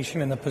as a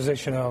nation in the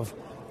position of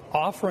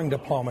offering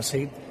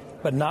diplomacy,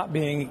 but not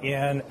being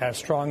in as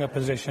strong a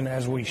position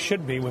as we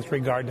should be with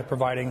regard to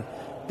providing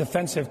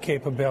defensive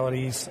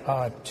capabilities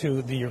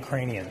to the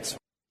Ukrainians.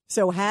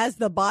 So has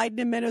the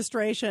Biden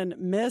administration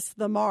missed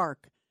the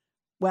mark?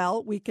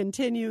 Well, we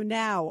continue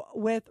now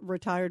with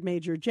retired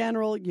Major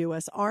General,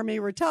 U.S. Army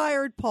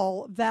retired,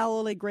 Paul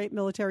Vallely, great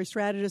military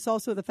strategist,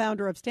 also the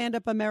founder of Stand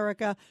Up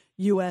America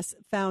U.S.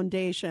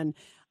 Foundation.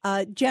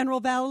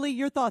 General Vallely,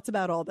 your thoughts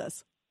about all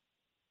this?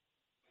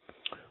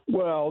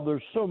 Well,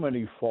 there's so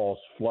many false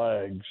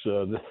flags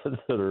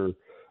that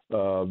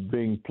are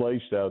being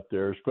placed out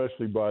there,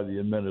 especially by the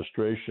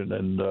administration.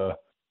 And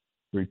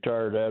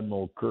retired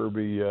Admiral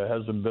Kirby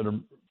hasn't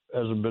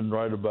been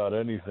right about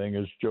anything,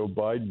 as Joe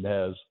Biden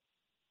has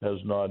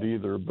not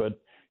either. But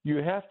you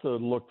have to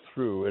look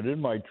through, and in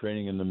my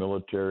training in the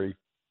military,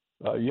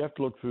 you have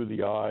to look through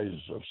the eyes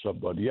of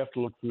somebody. You have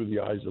to look through the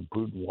eyes of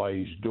Putin why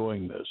he's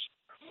doing this.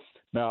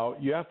 Now,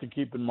 you have to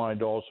keep in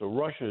mind also,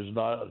 Russia has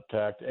not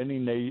attacked any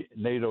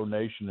NATO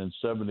nation in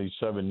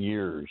 77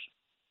 years.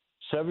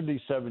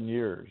 77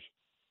 years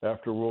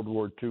after World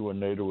War II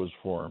when NATO was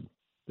formed.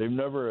 They've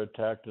never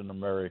attacked an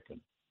American.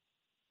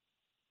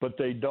 But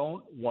they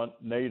don't want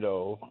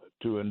NATO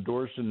to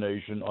endorse a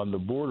nation on the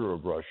border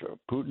of Russia.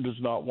 Putin does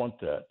not want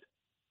that.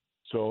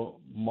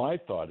 So my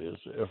thought is,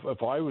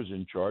 if I was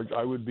in charge,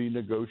 I would be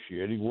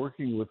negotiating,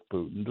 working with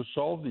Putin to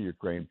solve the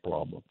Ukraine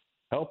problem.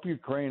 Help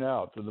Ukraine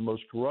out. They're the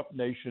most corrupt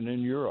nation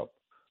in Europe.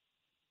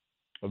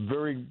 A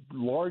very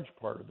large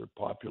part of their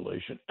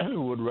population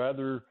would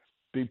rather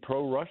be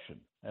pro-Russian,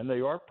 and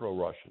they are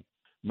pro-Russian.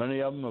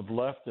 Many of them have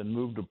left and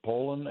moved to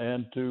Poland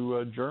and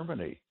to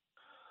Germany.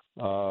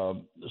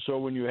 So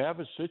when you have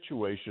a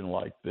situation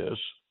like this,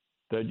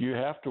 that you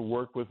have to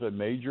work with a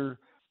major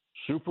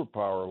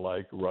superpower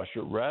like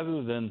Russia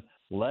rather than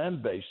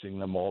land-basing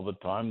them all the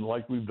time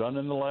like we've done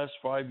in the last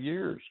 5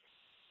 years.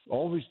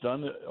 All we've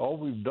done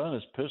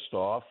is pissed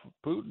off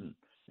Putin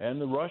and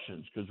the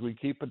Russians because we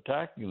keep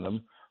attacking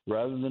them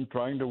rather than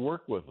trying to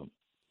work with them.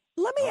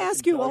 Let me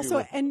ask you also,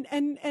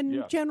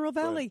 yeah, General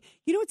Vallely,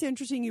 you know what's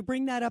interesting? You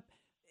bring that up.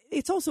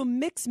 It's also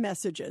mixed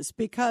messages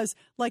because,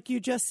 like you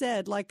just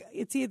said, like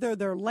it's either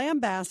they're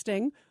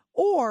lambasting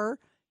or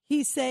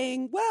he's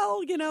saying,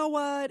 well, you know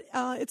what,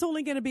 it's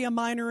only going to be a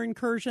minor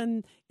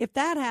incursion. If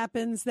that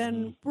happens,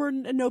 then we're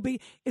no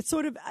big. It's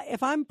sort of,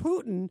 if I'm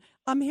Putin,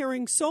 I'm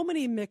hearing so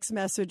many mixed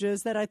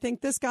messages that I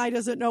think this guy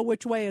doesn't know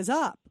which way is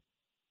up.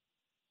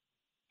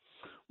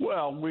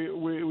 Well,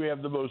 we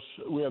have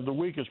the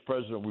weakest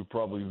president we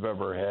probably have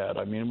ever had.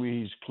 I mean,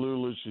 he's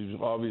clueless.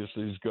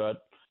 He's got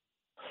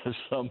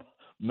some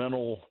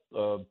mental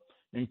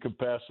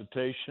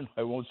incapacitation.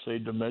 I won't say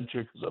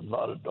dementia because I'm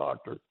not a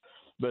doctor,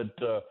 but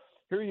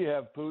here you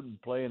have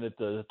Putin playing at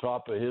the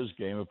top of his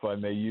game, if I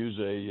may use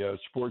a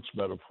sports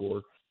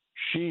metaphor.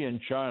 Xi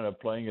in China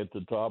playing at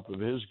the top of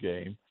his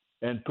game,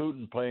 and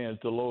Putin playing at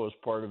the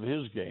lowest part of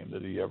his game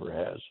that he ever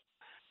has.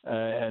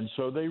 And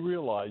so they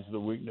realize the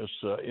weakness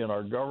in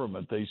our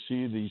government. They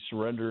see the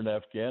surrender in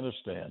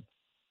Afghanistan.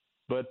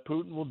 But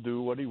Putin will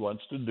do what he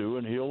wants to do,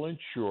 and he'll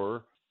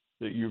ensure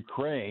that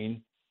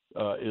Ukraine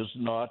is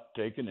not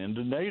taken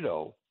into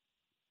NATO.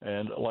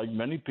 And like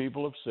many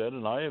people have said,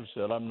 and I have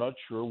said, I'm not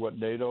sure what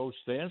NATO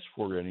stands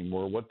for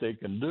anymore, what they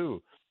can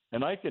do.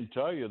 And I can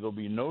tell you there'll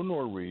be no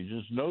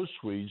Norwegians, no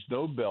Swedes,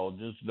 no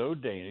Belgians, no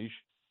Danish,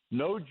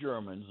 no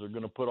Germans that are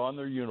going to put on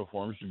their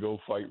uniforms to go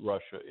fight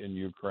Russia in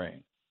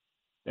Ukraine.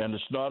 And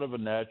it's not of a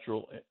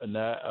national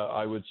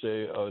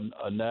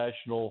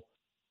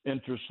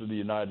interest of the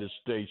United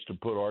States to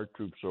put our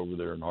troops over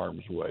there in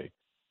harm's way.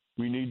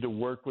 We need to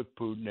work with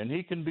Putin, and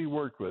he can be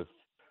worked with.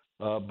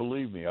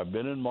 Believe me, I've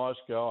been in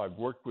Moscow. I've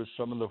worked with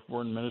some of the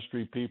foreign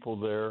ministry people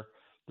there.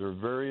 They're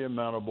very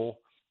amenable,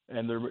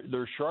 and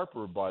they're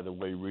sharper, by the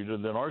way, Rita,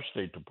 than our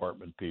State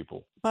Department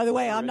people. By the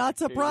way, I'm not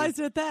surprised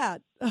at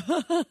that.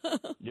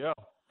 Yeah.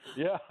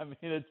 I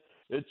mean,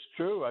 it's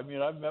true. I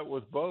mean, I've met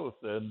with both,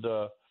 and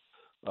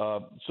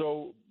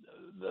so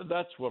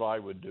that's what I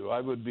would do. I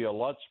would be a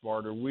lot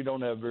smarter. We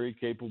don't have very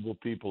capable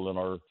people in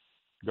our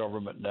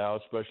government now,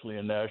 especially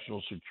in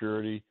national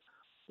security.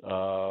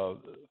 The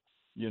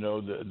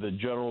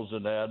generals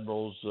and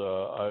admirals,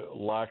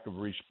 lack of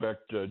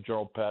respect.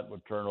 General Patton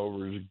would turn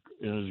over in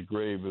his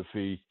grave if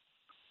he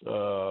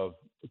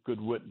could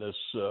witness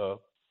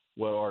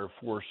what our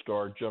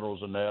four-star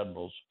generals and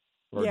admirals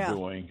are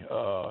doing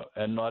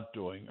and not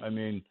doing. I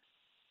mean,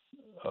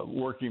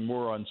 working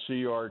more on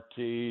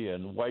CRT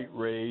and white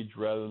rage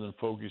rather than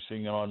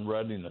focusing on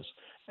readiness.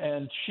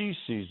 And she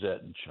sees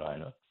that in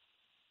China.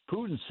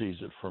 Putin sees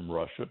it from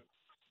Russia,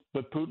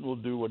 but Putin will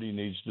do what he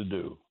needs to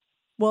do.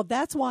 Well,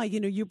 that's why,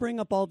 you bring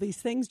up all these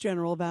things,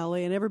 General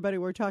Valley, and everybody.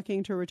 We're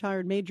talking to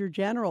retired Major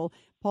General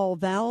Paul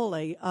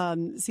Valley,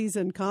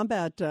 seasoned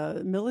combat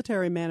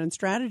military man and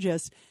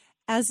strategist.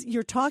 As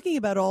you're talking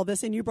about all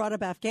this, and you brought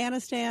up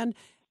Afghanistan,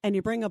 and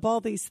you bring up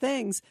all these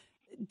things,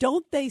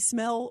 don't they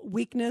smell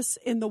weakness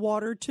in the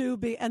water too?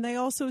 And they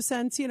also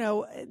sense,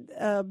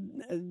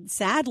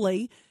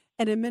 sadly,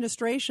 an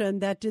administration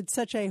that did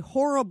such a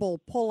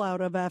horrible pullout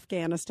of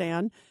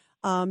Afghanistan,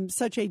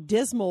 such a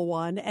dismal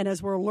one. And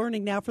as we're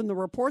learning now from the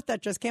report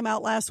that just came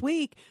out last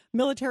week,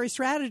 military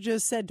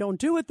strategists said, don't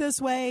do it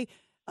this way.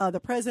 The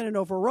president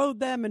overrode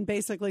them and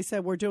basically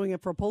said, we're doing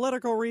it for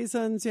political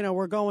reasons.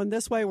 We're going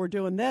this way. We're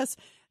doing this.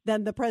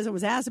 Then the president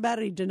was asked about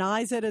it. He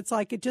denies it. It's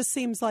like, it just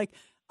seems like,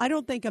 I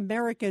don't think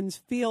Americans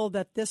feel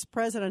that this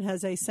president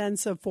has a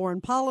sense of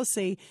foreign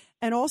policy.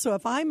 And also,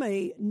 if I'm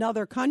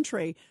another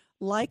country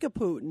like a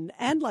Putin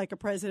and like a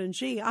President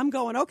Xi, I'm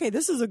going, okay,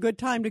 this is a good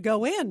time to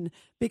go in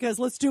because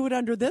let's do it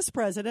under this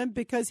president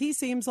because he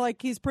seems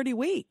like he's pretty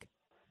weak.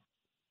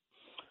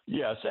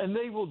 Yes, and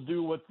they will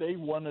do what they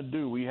want to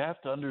do. We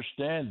have to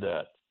understand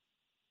that.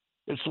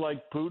 It's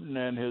like Putin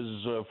and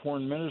his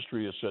foreign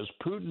ministry says.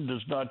 Putin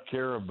does not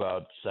care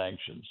about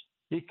sanctions.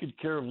 He could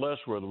care less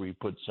whether we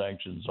put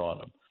sanctions on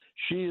him.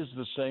 Xi is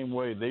the same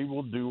way. They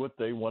will do what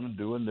they want to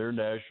do in their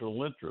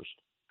national interest.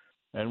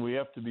 And we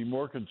have to be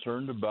more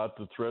concerned about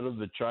the threat of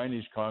the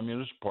Chinese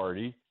Communist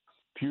Party,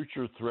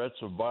 future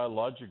threats of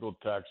biological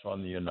attacks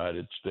on the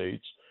United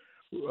States,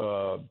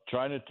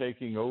 China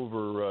taking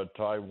over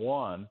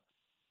Taiwan.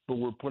 But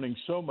we're putting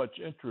so much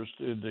interest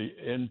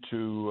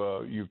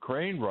into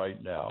Ukraine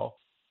right now,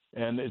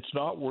 and it's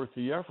not worth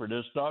the effort.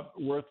 It's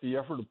not worth the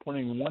effort of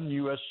putting one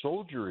U.S.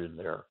 soldier in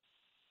there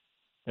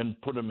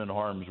and put him in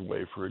harm's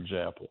way, for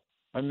example.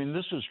 I mean,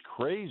 this is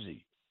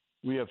crazy.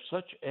 We have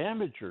such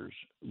amateurs,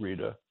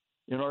 Rita,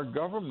 in our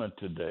government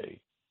today.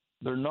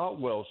 They're not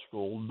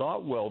well-schooled,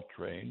 not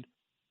well-trained,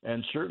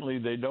 and certainly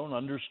they don't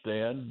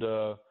understand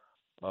the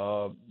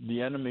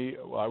enemy.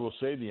 I will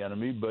say the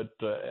enemy, but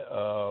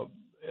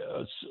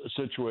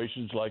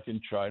situations like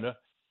in China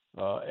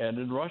and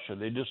in Russia.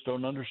 They just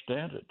don't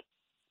understand it.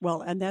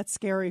 Well, and that's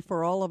scary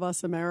for all of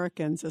us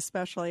Americans,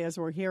 especially as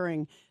we're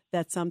hearing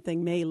that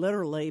something may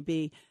literally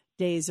be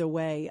days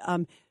away.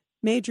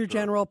 Major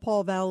General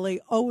Paul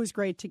Valley, always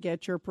great to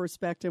get your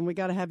perspective. We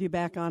got to have you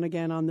back on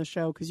again on the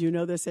show because you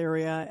know this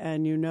area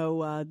and you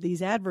know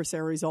these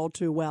adversaries all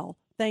too well.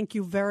 Thank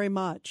you very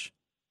much.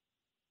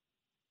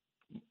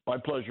 My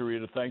pleasure,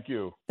 Rita. Thank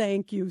you.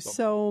 Thank you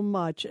so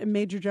much.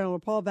 Major General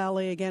Paul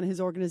Valley, again, his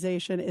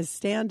organization is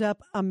Stand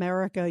Up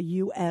America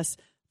U.S.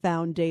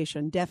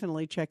 Foundation.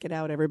 Definitely check it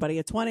out, everybody.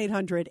 It's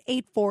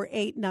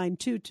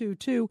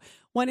 1-800-848-9222,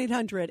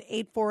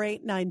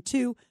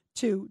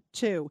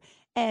 1-800-848-9222.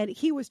 And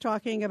he was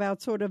talking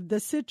about sort of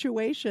the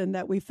situation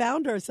that we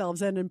found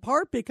ourselves in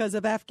part because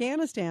of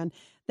Afghanistan.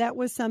 That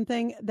was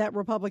something that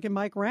Republican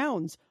Mike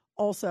Rounds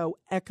also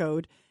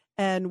echoed.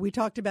 And we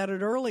talked about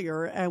it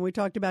earlier, and we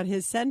talked about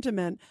his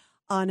sentiment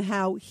on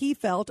how he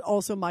felt,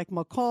 also Mike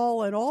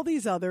McCall and all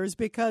these others,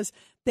 because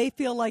they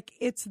feel like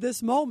it's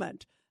this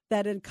moment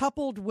that, in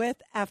coupled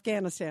with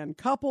Afghanistan,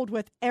 coupled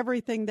with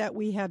everything that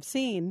we have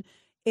seen,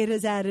 it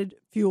has added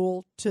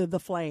fuel to the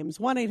flames.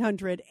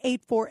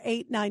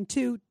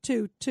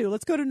 1-800-848-9222.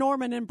 Let's go to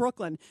Norman in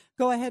Brooklyn.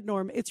 Go ahead,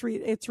 Norm. It's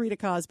Rita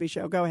Cosby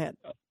Show. Go ahead.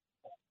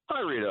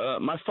 Hi, Rita.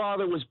 My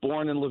father was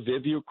born in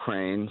Lviv,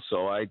 Ukraine,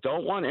 so I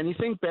don't want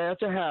anything bad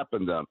to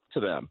happen to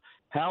them.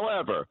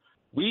 However,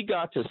 we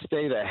got to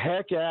stay the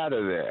heck out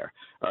of there.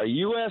 Our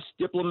U.S.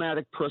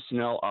 diplomatic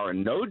personnel are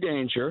in no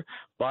danger.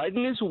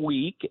 Biden is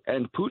weak,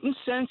 and Putin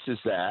senses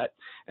that,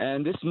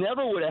 and this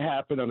never would have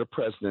happened under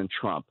President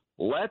Trump.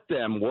 Let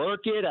them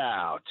work it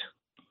out.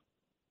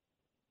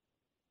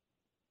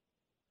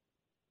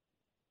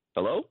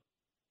 Hello?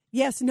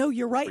 Yes, no,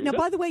 you're right. Now,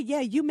 by the way,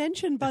 you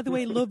mentioned,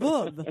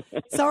 Lvov.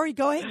 Sorry,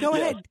 go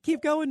ahead.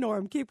 Keep going,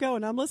 Norm. Keep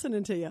going. I'm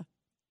listening to you.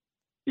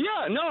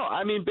 Yeah, no,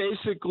 I mean,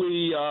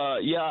 basically,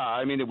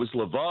 it was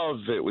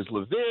Lvov, it was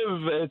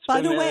Lviv.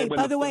 By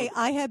the way,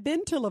 I have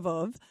been to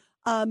Lvov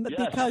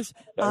because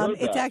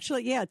it's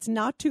actually, it's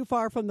not too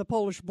far from the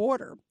Polish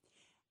border.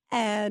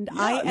 And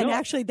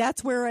actually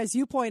that's where, as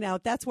you point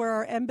out, that's where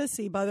our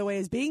embassy, by the way,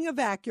 is being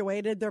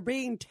evacuated. They're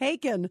being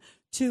taken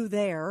to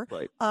there.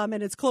 Right.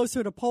 And it's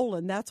closer to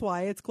Poland. That's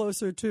why it's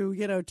closer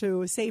to,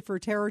 to safer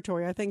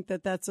territory. I think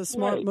that's a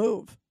smart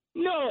move.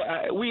 No,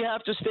 we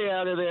have to stay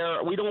out of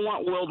there. We don't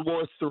want World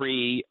War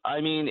III. I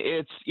mean,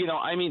 it's, in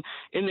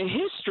the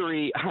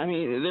history,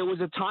 there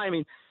was a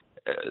time,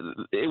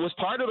 it was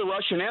part of the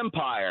Russian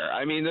Empire.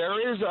 I mean, there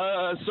is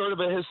a sort of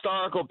a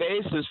historical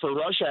basis for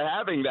Russia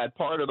having that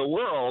part of the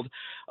world.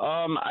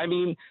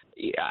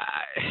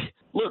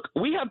 Look,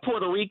 we have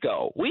Puerto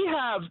Rico. We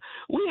have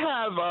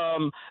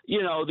the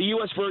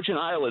U.S. Virgin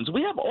Islands.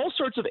 We have all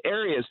sorts of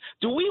areas.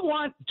 Do we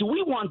want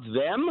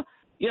them,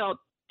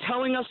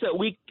 telling us that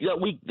we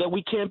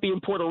can't be in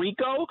Puerto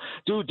Rico?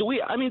 Do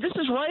we? I mean, this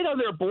is right on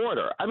their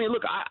border. I mean,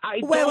 look,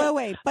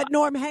 Wait. But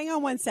Norm, hang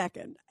on one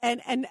second.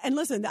 And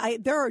listen,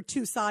 there are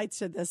two sides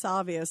to this.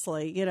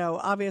 Obviously,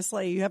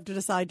 obviously you have to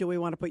decide, do we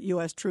want to put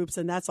U.S. troops,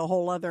 and that's a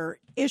whole other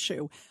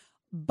issue.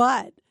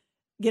 But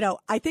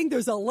I think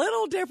there's a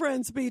little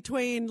difference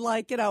between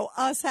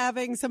us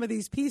having some of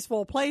these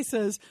peaceful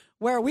places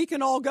where we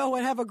can all go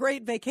and have a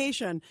great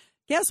vacation.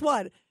 Guess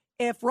what?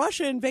 If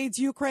Russia invades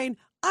Ukraine,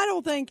 I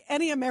don't think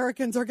any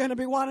Americans are going to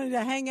be wanting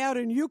to hang out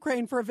in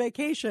Ukraine for a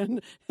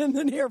vacation in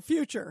the near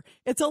future.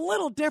 It's a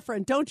little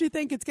different. Don't you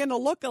think it's going to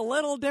look a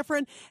little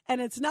different?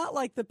 And it's not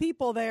like the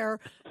people there,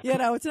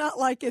 it's not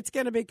like it's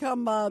going to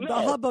become the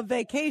hub of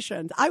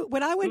vacations.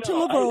 When I went to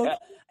Lvov,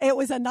 it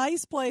was a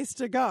nice place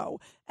to go,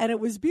 and it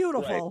was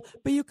beautiful.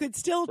 Right. But you could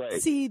still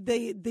see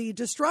the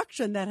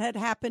destruction that had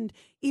happened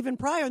even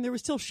prior, and there was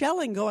still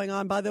shelling going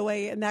on, by the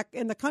way, in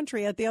the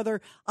country on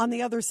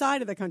the other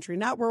side of the country,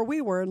 not where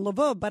we were in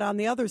Lvov, but on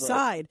the other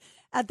side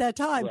at that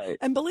time. Right.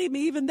 And believe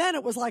me, even then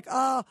it was like,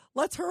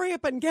 let's hurry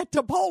up and get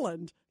to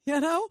Poland,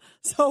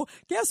 So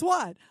guess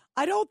what?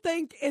 I don't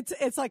think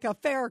it's like a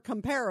fair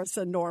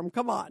comparison, Norm.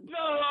 Come on. No,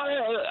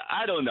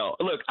 I don't know.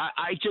 Look,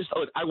 I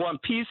want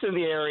peace in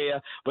the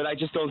area, but I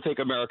just don't think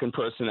American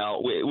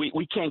personnel.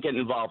 We can't get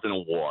involved in a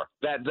war.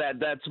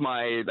 That's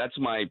my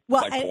my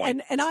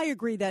point. And I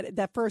agree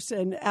that first,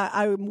 and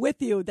I'm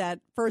with you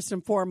that first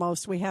and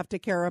foremost we have to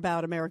care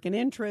about American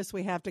interests.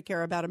 We have to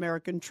care about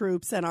American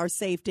troops and our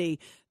safety.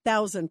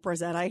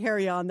 1,000%. I hear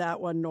you on that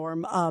one,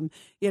 Norm.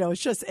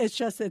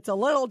 It's a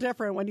little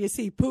different when you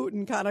see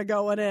Putin kind of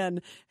going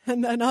in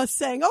and then us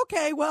saying,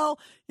 okay, well,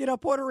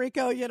 Puerto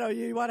Rico,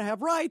 you want to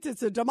have rights.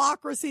 It's a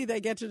democracy. They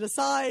get to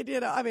decide,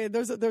 I mean,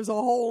 there's a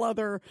whole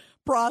other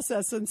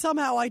process. And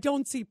somehow I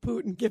don't see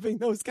Putin giving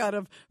those kind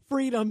of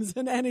freedoms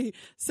in any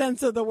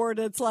sense of the word.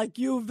 It's like,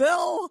 you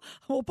will,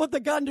 we'll put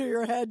the gun to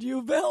your head. You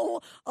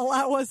will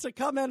allow us to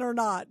come in or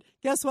not.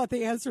 Guess what?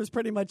 The answer is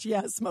pretty much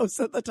yes most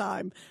of the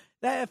time.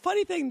 That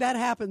funny thing that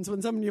happens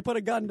when you put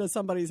a gun to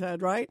somebody's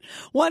head, right?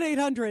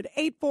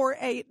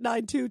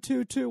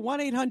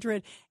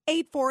 1-800-848-9222.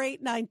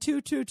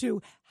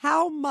 1-800-848-9222.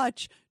 How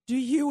much do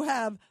you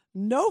have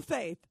no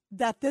faith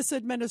that this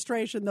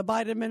administration, the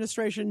Biden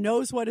administration,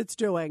 knows what it's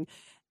doing?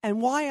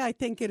 And why I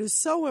think it is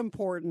so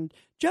important,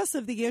 just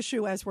of the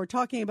issue as we're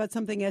talking about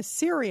something as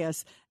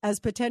serious as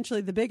potentially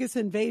the biggest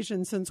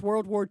invasion since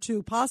World War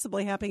II,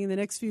 possibly happening in the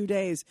next few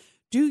days.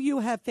 Do you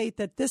have faith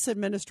that this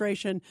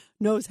administration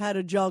knows how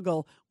to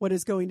juggle what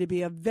is going to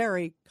be a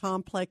very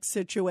complex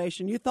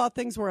situation? You thought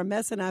things were a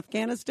mess in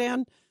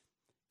Afghanistan?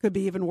 Could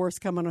be even worse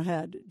coming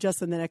ahead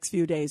just in the next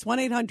few days.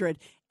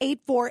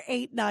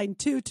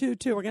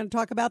 1-800-848-9222. We're going to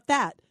talk about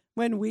that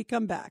when we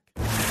come back.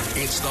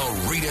 It's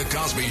the Rita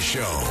Cosby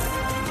Show.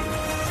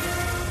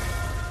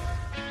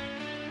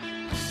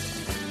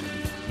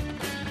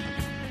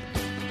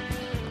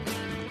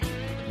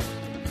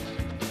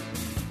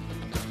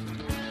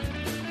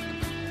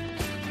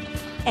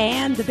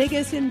 And the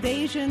biggest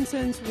invasion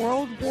since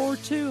World War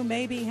II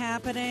may be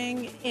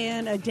happening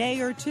in a day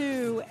or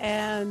two,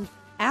 and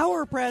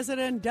our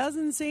president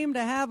doesn't seem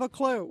to have a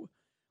clue.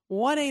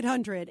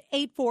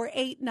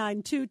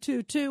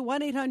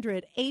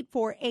 1-800-848-9222,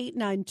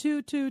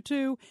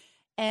 1-800-848-9222,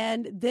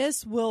 and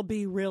this will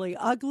be really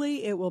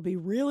ugly. It will be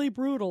really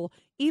brutal,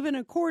 even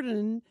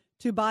according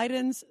to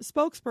Biden's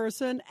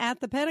spokesperson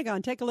at the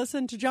Pentagon. Take a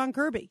listen to John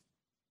Kirby.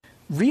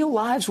 Real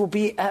lives will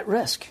be at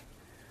risk.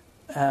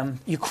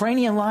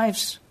 Ukrainian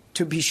lives,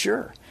 to be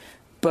sure,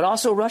 but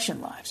also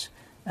Russian lives.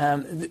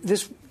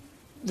 This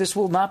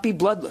will not be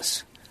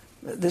bloodless.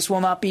 This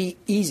will not be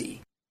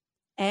easy.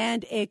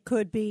 And it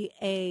could be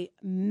a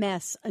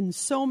mess in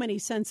so many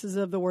senses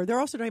of the word. They're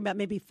also talking about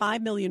maybe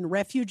 5 million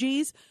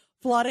refugees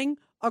flooding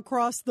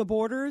across the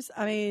borders.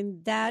 I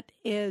mean, that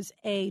is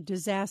a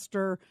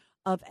disaster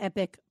of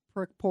epic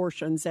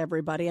proportions,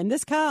 everybody. And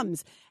this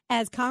comes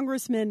as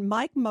Congressman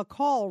Mike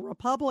McCall,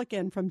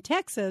 Republican from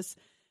Texas,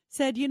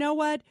 said, you know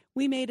what?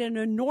 We made an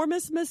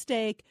enormous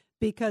mistake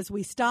because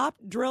we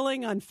stopped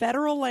drilling on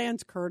federal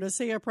lands,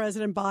 courtesy of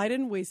President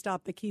Biden. We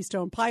stopped the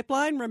Keystone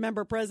Pipeline.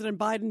 Remember, President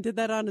Biden did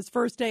that on his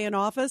first day in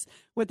office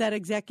with that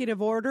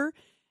executive order.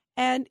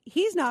 And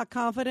he's not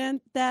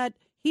confident that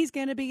he's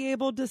going to be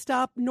able to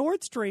stop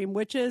Nord Stream,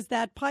 which is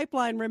that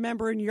pipeline,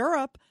 remember, in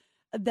Europe,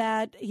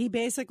 that he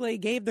basically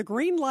gave the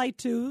green light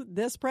to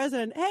this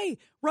president. Hey,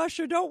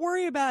 Russia, don't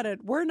worry about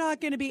it. We're not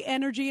going to be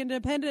energy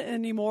independent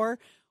anymore.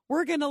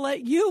 We're going to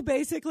let you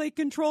basically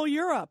control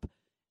Europe.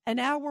 And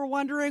now we're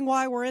wondering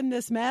why we're in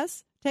this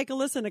mess. Take a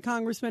listen to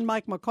Congressman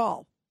Mike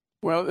McCall.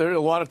 Well, there's a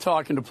lot of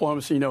talk in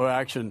diplomacy, no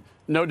action,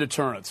 no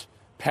deterrence,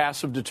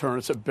 passive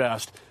deterrence at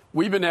best.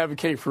 We've been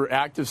advocating for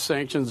active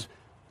sanctions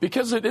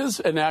because it is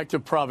an act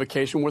of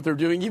provocation, what they're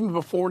doing even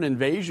before an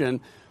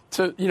invasion.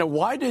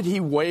 Why did he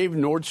waive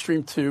Nord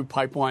Stream 2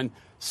 pipeline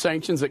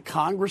sanctions that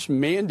Congress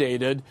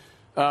mandated?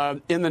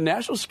 In the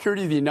national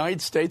security of the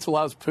United States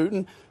allows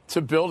Putin to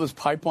build his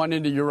pipeline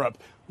into Europe.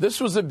 This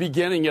was the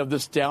beginning of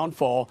this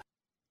downfall.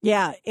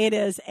 Yeah, it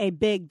is a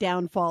big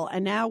downfall.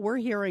 And now we're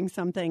hearing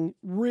something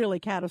really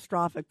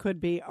catastrophic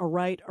could be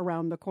right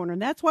around the corner.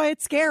 And that's why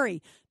it's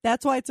scary.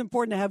 That's why it's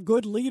important to have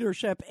good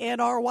leadership in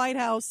our White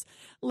House.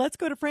 Let's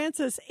go to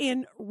Francis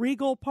in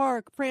Regal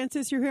Park.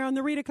 Francis, you're here on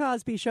the Rita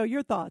Cosby Show.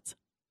 Your thoughts?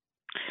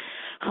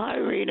 Hi,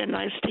 Rita.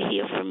 Nice to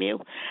hear from you.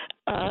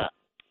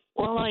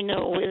 All I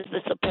know is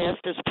that the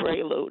past is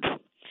prelude.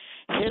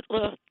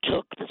 Hitler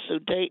took the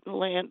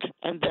Sudetenland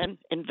and then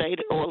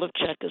invaded all of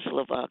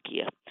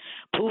Czechoslovakia.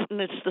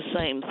 Putin, it's the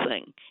same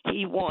thing.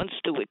 He wants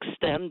to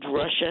extend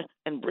Russia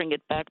and bring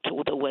it back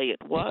to the way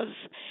it was.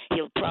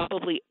 He'll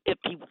probably, if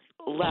he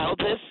allow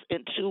this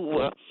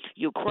into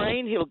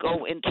Ukraine, he'll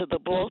go into the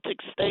Baltic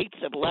states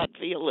of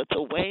Latvia,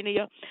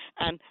 Lithuania,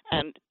 and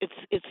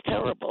it's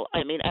terrible.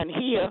 I mean, and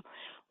here,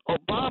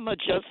 Obama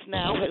just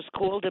now has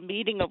called a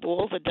meeting of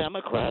all the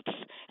Democrats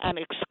and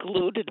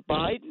excluded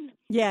Biden.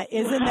 Yeah,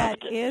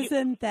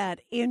 isn't that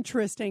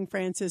interesting,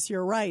 Francis?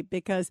 You're right,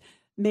 because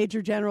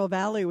Major General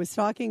Valley was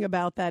talking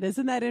about that.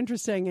 Isn't that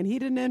interesting? And he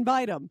didn't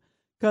invite him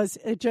because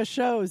it just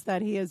shows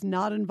that he is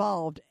not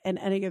involved in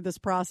any of this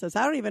process.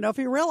 I don't even know if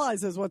he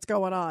realizes what's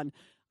going on.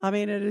 I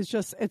mean, it's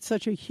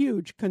such a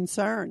huge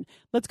concern.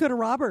 Let's go to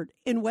Robert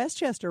in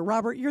Westchester.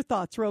 Robert, your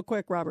thoughts real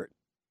quick, Robert.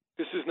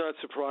 This is not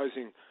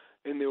surprising.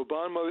 In the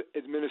Obama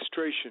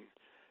administration,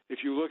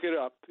 if you look it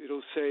up,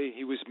 it'll say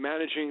he was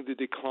managing the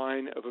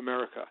decline of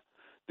America.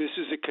 This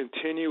is a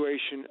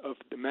continuation of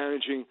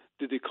managing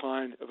the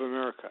decline of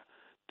America.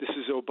 This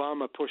is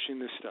Obama pushing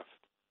this stuff.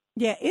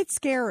 Yeah, it's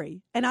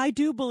scary. And I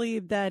do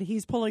believe that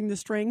he's pulling the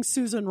strings.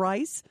 Susan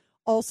Rice,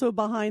 also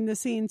behind the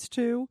scenes,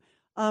 too.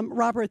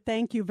 Robert,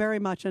 thank you very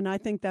much. And I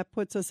think that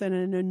puts us in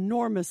an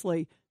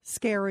enormously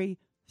scary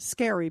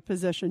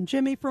position.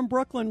 Jimmy from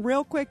Brooklyn,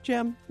 real quick,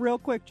 Jim.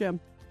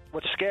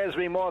 What scares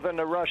me more than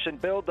the Russian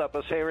buildup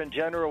is hearing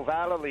General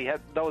Vallely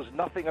knows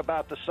nothing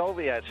about the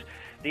Soviets.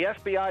 The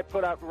FBI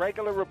put out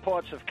regular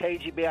reports of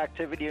KGB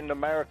activity in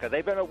America.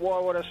 They've been at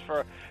war with us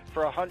for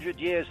 100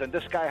 years, and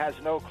this guy has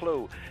no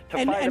clue.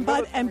 And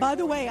by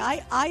the way,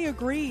 I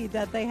agree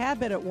that they have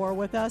been at war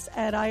with us,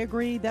 and I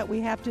agree that we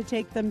have to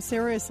take them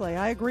seriously.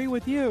 I agree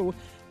with you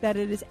that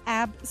it is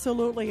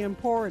absolutely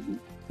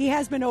important. He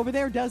has been over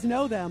there, does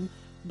know them,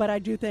 but I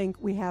do think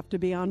we have to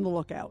be on the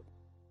lookout.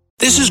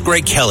 This is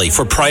Greg Kelly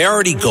for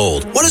Priority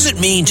Gold. What does it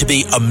mean to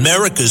be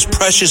America's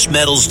precious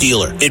metals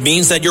dealer? It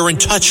means that you're in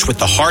touch with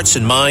the hearts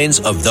and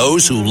minds of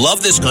those who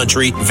love this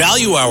country,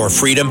 value our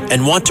freedom,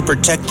 and want to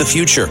protect the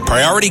future.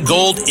 Priority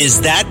Gold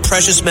is that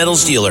precious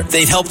metals dealer.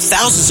 They've helped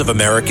thousands of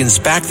Americans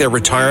back their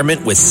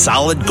retirement with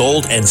solid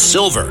gold and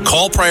silver.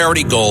 Call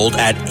Priority Gold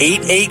at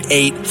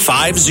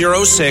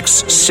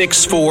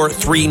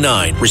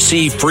 888-506-6439.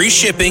 Receive free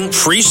shipping,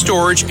 free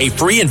storage, a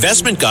free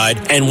investment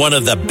guide, and one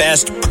of the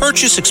best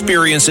purchase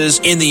experiences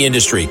in the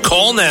industry.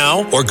 Call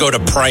now or go to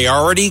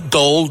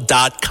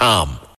PriorityGold.com.